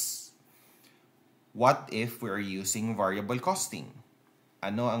 Next, what if we're using variable costing?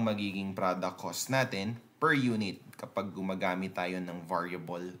 Ano ang magiging product cost natin per unit kapag gumagamit tayo ng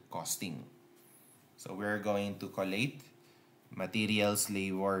variable costing? So we're going to collate materials,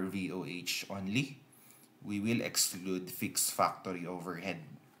 labor, VOH only. We will exclude fixed factory overhead.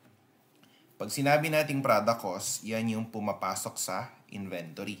 Pag sinabi nating product cost, yan yung pumapasok sa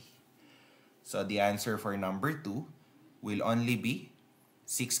inventory. So the answer for number 2 will only be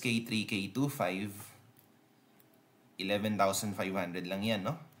 6K, 3K, 25, 11,500 lang yan,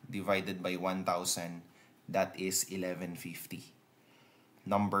 no? Divided by 1,000, that is 1150.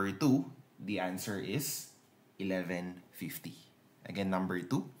 Number 2, the answer is 1150. Again, number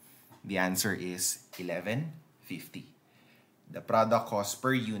 2, the answer is 1150. The product cost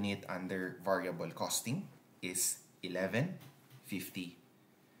per unit under variable costing is 1150.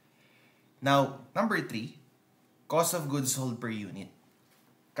 Now, number 3, cost of goods sold per unit.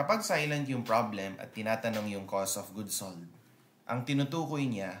 Kapag silent yung problem at tinatanong yung cost of goods sold, ang tinutukoy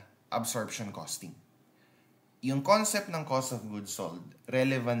niya, absorption costing. Yung concept ng cost of goods sold,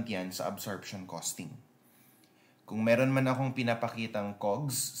 relevant yan sa absorption costing. Kung meron man akong pinapakitang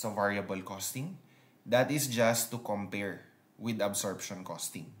COGS sa variable costing, that is just to compare with absorption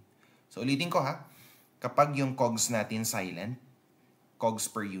costing. So ulitin ko ha, kapag yung COGS natin silent,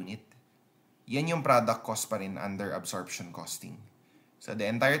 COGS per unit, yan yung product cost pa rin under absorption costing. So the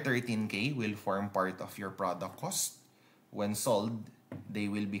entire 13K will form part of your product cost. When sold, they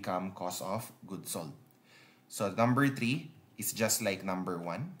will become cost of goods sold. So number 3 is just like number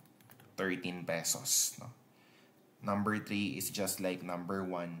 1, 13 pesos. No? Number 3 is just like number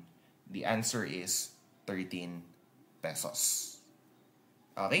 1. The answer is 13 pesos.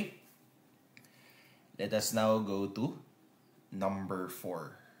 Okay? Let us now go to number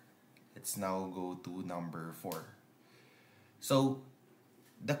 4. Let's now go to number 4. So,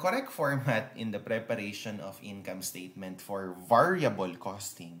 the correct format in the preparation of income statement for variable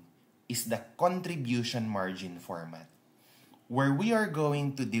costing is the contribution margin format, where we are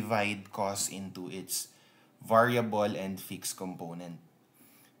going to divide costs into its variable and fixed component.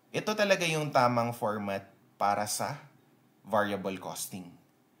 Ito talaga yung tamang format para sa variable costing.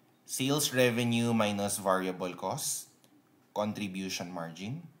 Sales revenue minus variable cost, contribution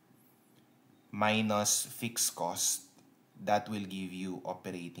margin, minus fixed cost, that will give you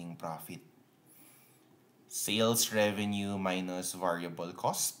operating profit. Sales revenue minus variable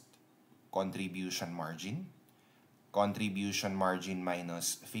cost, contribution margin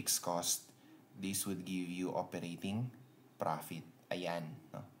minus fixed cost, this would give you operating profit. Ayan.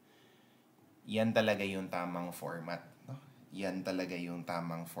 No? Yan talaga yung tamang format. No? Yan talaga yung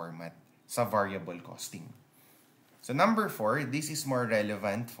tamang format sa variable costing. So number 4, this is more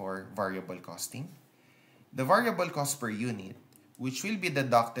relevant for variable costing. The variable cost per unit, which will be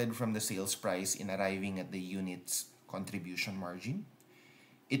deducted from the sales price in arriving at the unit's contribution margin,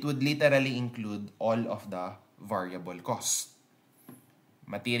 it would literally include all of the variable costs.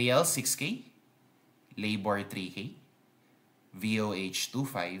 Materials 6K, labor 3K, VOH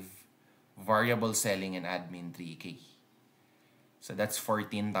 25, variable selling and admin 3K. So that's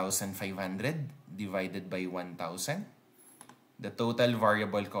 14,500 divided by 1,000. The total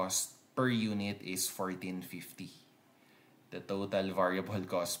variable cost per unit is 1450. The total variable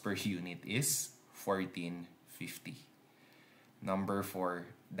cost per unit is 1450. Number 4,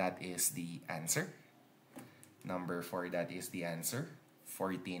 that is the answer. Number 4, that is the answer.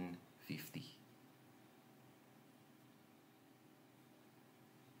 1450.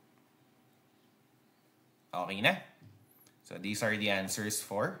 Okay na? So these are the answers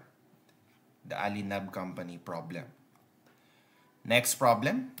for the Alinab Company problem. Next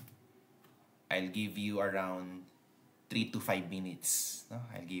problem, I'll give you around 3 to 5 minutes. No?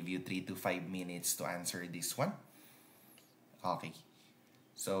 I'll give you 3 to 5 minutes to answer this one. Okay.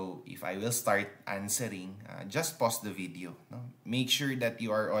 So if I will start answering, just pause the video. No? Make sure that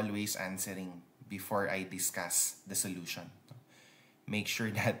you are always answering before I discuss the solution. No? Make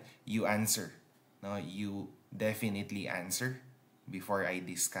sure that you answer. No? You definitely answer before I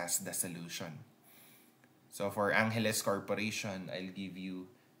discuss the solution. So for Angeles Corporation, I'll give you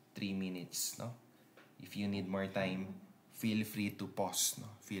 3 minutes. No? If you need more time, feel free to pause. No?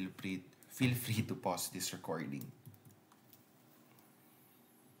 Feel free to pause this recording.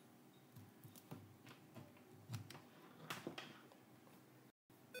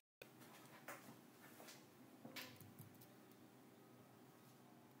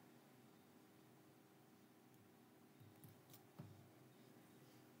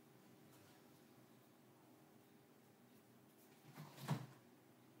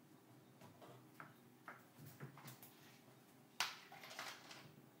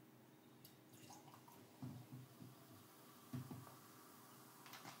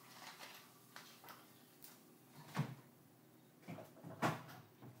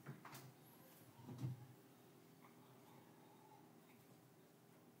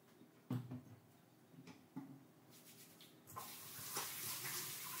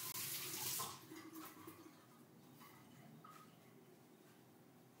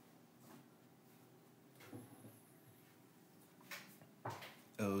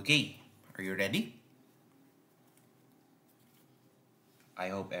 Okay, are you ready?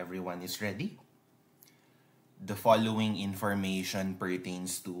 I hope everyone is ready. The following information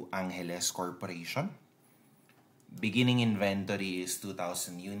pertains to Angeles Corporation. Beginning inventory is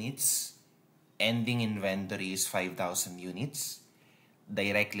 2,000 units. Ending inventory is 5,000 units.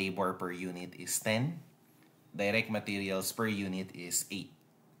 Direct labor per unit is 10. Direct materials per unit is 8.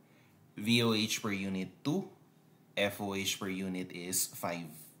 VOH per unit 2. FOH per unit is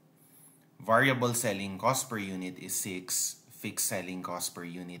 5. Variable selling cost per unit is 6. Fixed selling cost per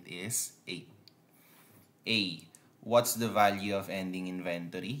unit is 8. A. What's the value of ending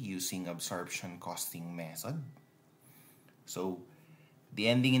inventory using absorption costing method? So,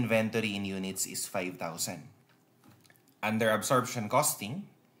 the ending inventory in units is 5,000. Under absorption costing,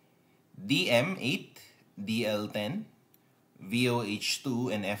 DM8, DL10,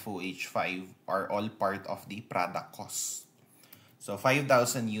 VOH2, and FOH5 are all part of the product cost. So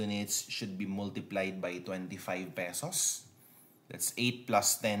 5,000 units should be multiplied by 25 pesos. That's 8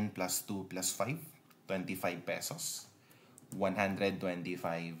 plus 10 plus 2 plus 5, 25 pesos.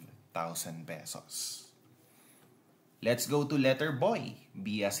 125,000 pesos. Let's go to letter boy,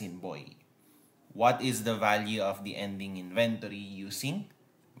 B as in boy. What is the value of the ending inventory using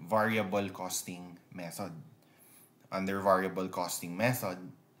variable costing method? Under variable costing method,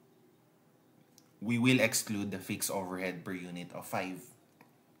 we will exclude the fixed overhead per unit of 5.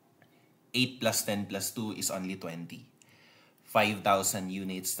 8 plus 10 plus 2 is only 20. 5,000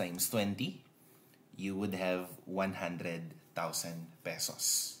 units times 20, you would have 100,000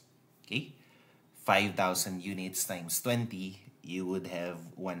 pesos. Okay? 5,000 units times 20, you would have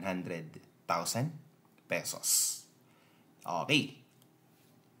 100,000 pesos. Okay.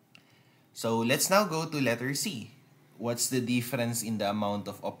 So let's now go to letter C. What's the difference in the amount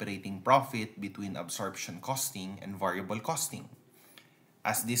of operating profit between absorption costing and variable costing?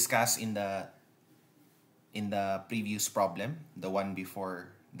 As discussed in the previous problem, the one before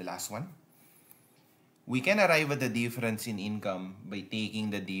the last one, we can arrive at the difference in income by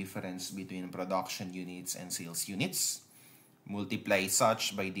taking the difference between production units and sales units. Multiply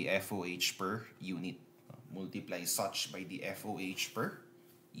such by the FOH per unit. Multiply such by the FOH per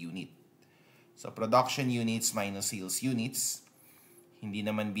unit. So, production units minus sales units. Hindi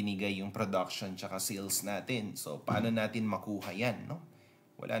naman binigay yung production tsaka sales natin. So, paano natin makuha yan, no?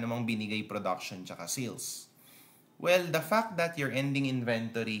 Wala namang binigay production tsaka sales. Well, the fact that your ending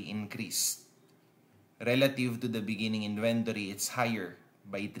inventory increased relative to the beginning inventory, it's higher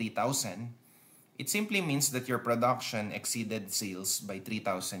by 3,000. It simply means that your production exceeded sales by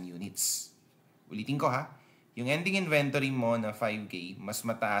 3,000 units. Ulitin ko ha. Yung ending inventory mo na 5K, mas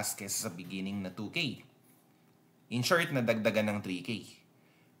mataas kaysa sa beginning na 2K. In short, nadagdagan ng 3K.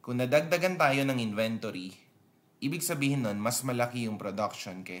 Kung nadagdagan tayo ng inventory, ibig sabihin nun, mas malaki yung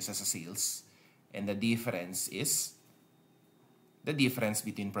production kaysa sa sales. And the difference is the difference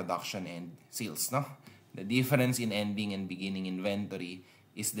between production and sales, no? The difference in ending and beginning inventory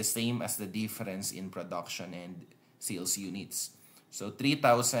is the same as the difference in production and sales units. So,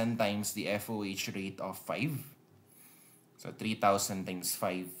 3,000 times the FOH rate of 5. So, 3,000 times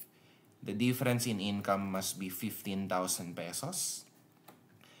 5. The difference in income must be 15,000 pesos.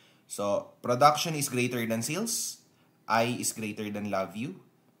 So, production is greater than sales. I is greater than love you.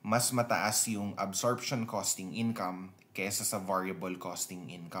 Mas mataas yung absorption costing income kesa sa variable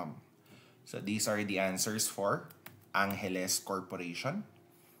costing income. So, these are the answers for Angeles Corporation.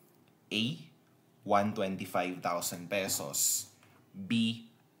 A, 125,000 pesos. B,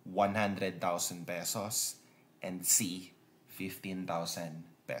 100,000 pesos. And C, 15,000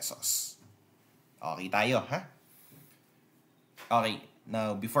 pesos. Okay tayo, ha? Okay,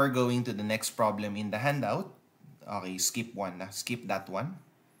 now before going to the next problem in the handout, okay, skip one, skip that one.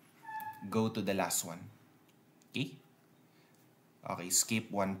 Go to the last one. Okay? Okay, skip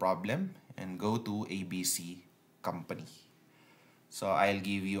one problem and go to ABC company. So, I'll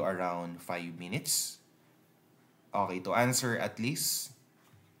give you around 5 minutes. Okay, to answer at least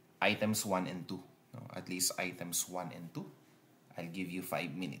items 1 and 2. No, at least items 1 and 2. I'll give you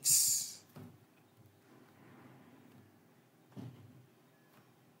 5 minutes.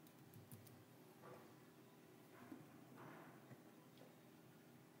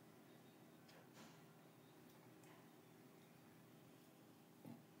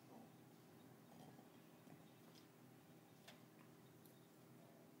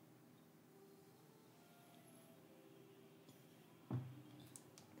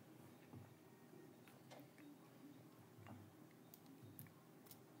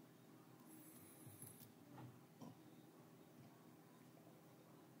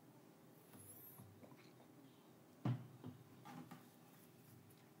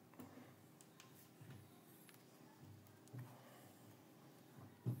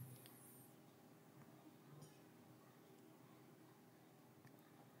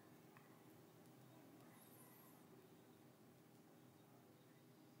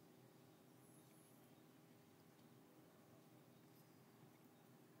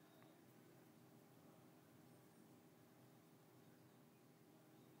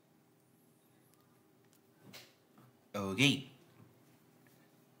 Okay.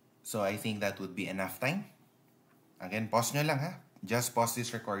 So I think that would be enough time. Again, pause nyo lang ha. Just pause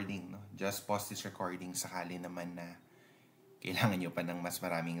this recording. No? Just pause this recording sakali naman na kailangan nyo pa ng mas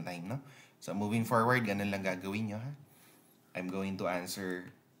maraming time. No? So moving forward, ganun lang gagawin nyo ha. I'm going to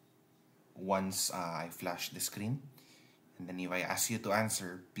answer once I flash the screen. And then if I ask you to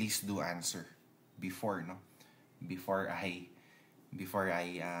answer, please do answer before, no? Before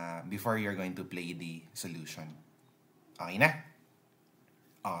you're going to play the solution. Okay na?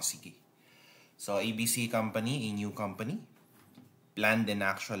 Sige. So, ABC company, a new company. Planned and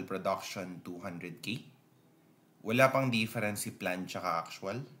actual production, 200K. Wala pang difference si planned tsaka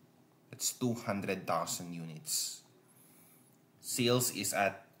actual. It's 200,000 units. Sales is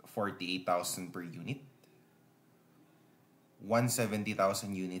at 48,000 per unit.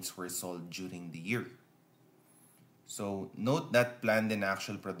 170,000 units were sold during the year. So, note that planned and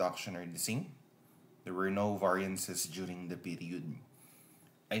actual production are the same. There were no variances during the period.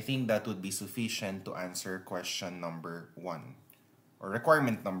 I think that would be sufficient to answer question number 1, or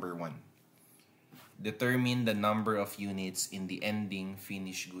requirement number 1. Determine the number of units in the ending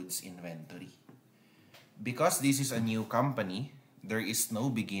finished goods inventory. Because this is a new company, there is no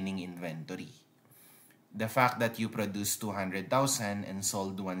beginning inventory. The fact that you produced 200,000 and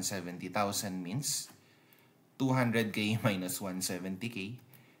sold 170,000 means 200K minus 170K,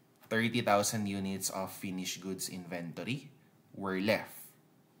 30,000 units of finished goods inventory were left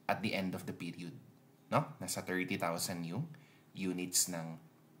at the end of the period. No? Nasa 30,000 yung units ng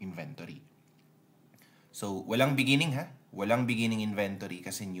inventory. So, walang beginning ha? Walang beginning inventory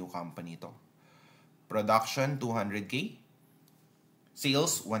kasi new company to. Production, 200K.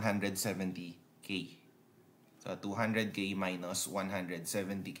 Sales, 170K. So, 200K minus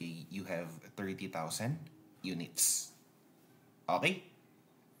 170K, you have 30,000 units. Okay?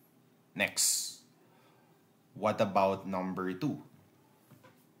 Next. What about number 2?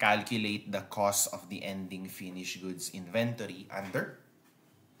 Calculate the cost of the ending finished goods inventory under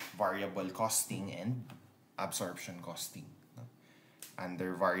variable costing and absorption costing.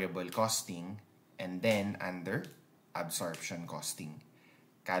 Under variable costing and then under absorption costing.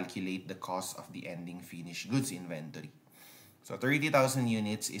 Calculate the cost of the ending finished goods inventory. So 30,000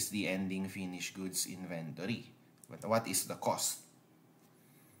 units is the ending finished goods inventory. But what is the cost?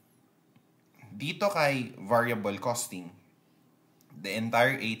 Dito kay variable costing, the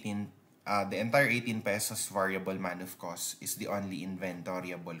entire 18 pesos variable manuf cost is the only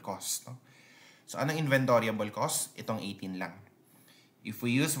inventoriable cost. No? So anong inventoriable cost? Itong 18 lang. If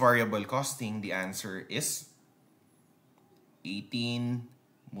we use variable costing, the answer is 18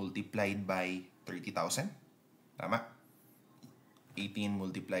 multiplied by 30,000. Tama? 18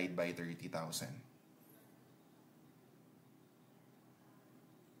 multiplied by 30,000.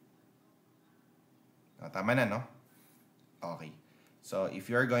 Tama na, no? Okay. So, if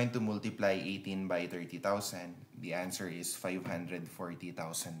you're going to multiply 18 by 30,000, the answer is 540,000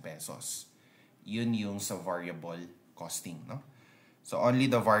 pesos. Yun yung sa variable costing, no? So, only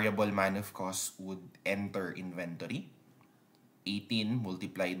the variable manuf cost would enter inventory. 18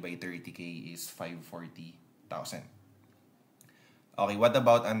 multiplied by 30K is 540,000. Okay, what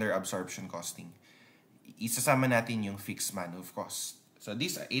about under absorption costing? Isasama natin yung fixed manuf cost. So,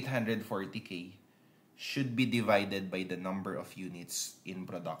 this 840K should be divided by the number of units in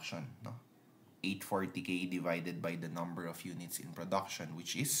production. No? 840K divided by the number of units in production,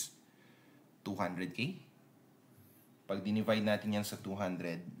 which is 200K. Pag dinivide natin yan sa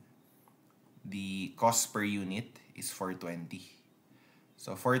 200, the cost per unit is 420.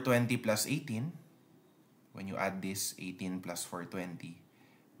 So 420 plus 18, when you add this 18 plus 420,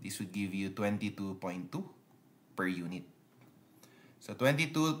 this would give you 22.2 per unit. So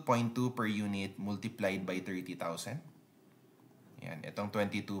 22.2 per unit multiplied by 30,000. Yan, itong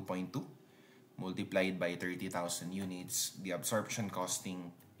 22.2 multiplied by 30,000 units, the absorption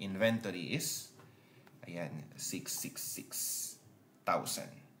costing inventory is, ayan, 666,000.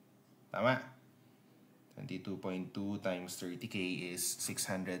 Tama? 22.2 times 30K is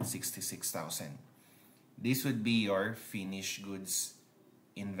 666,000. This would be your finished goods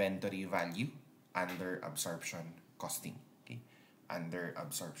inventory value under absorption costing. Okay? Under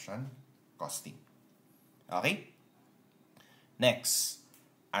absorption costing. Okay? Next,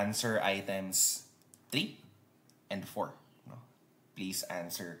 answer items 3 and 4. No? Please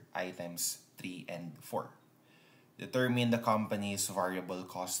answer items 3 and 4. Determine the company's variable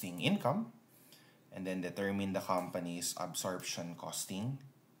costing income, and then determine the company's absorption costing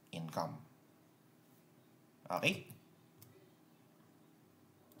income. Okay?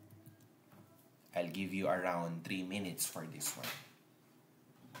 I'll give you around 3 minutes for this one.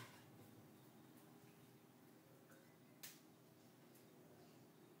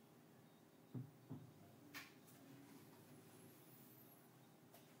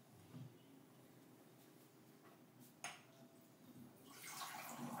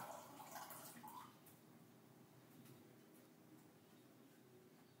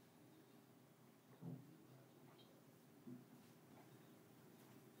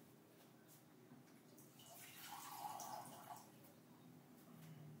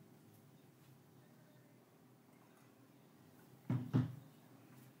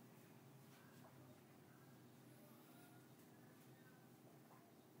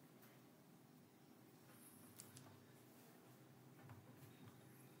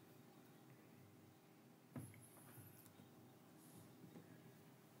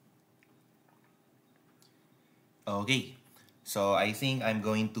 Okay. So I think I'm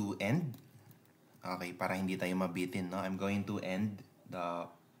going to end. Okay, para hindi tayo mabitin, no? I'm going to end the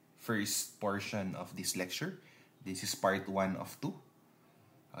first portion of this lecture. This is part 1 of 2.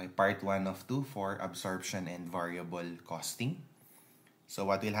 Okay, part 1 of 2 for absorption and variable costing. So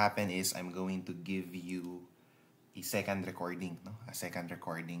what will happen is I'm going to give you a second recording, no? A second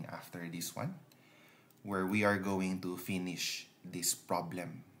recording after this one, where we are going to finish this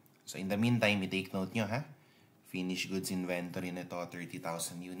problem. So in the meantime, i-take note nyo, ha? Finished goods inventory nito,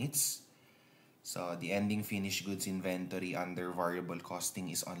 30,000 units. So the ending finished goods inventory under variable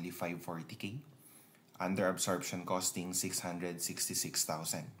costing is only 540K. Under absorption costing,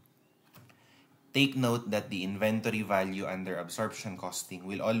 666,000. Take note that the inventory value under absorption costing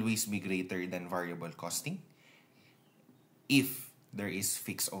will always be greater than variable costing if there is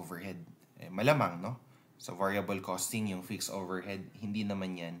fixed overhead. Malamang, no? So variable costing, yung fixed overhead, hindi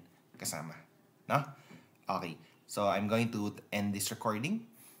naman yan kasama. No? Okay. So I'm going to end this recording.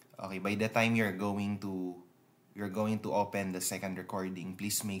 Okay, by the time you're going to open the second recording,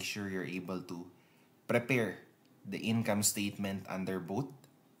 please make sure you're able to prepare the income statement under both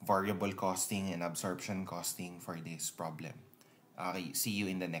variable costing and absorption costing for this problem. Okay, see you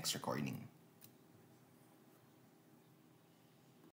in the next recording.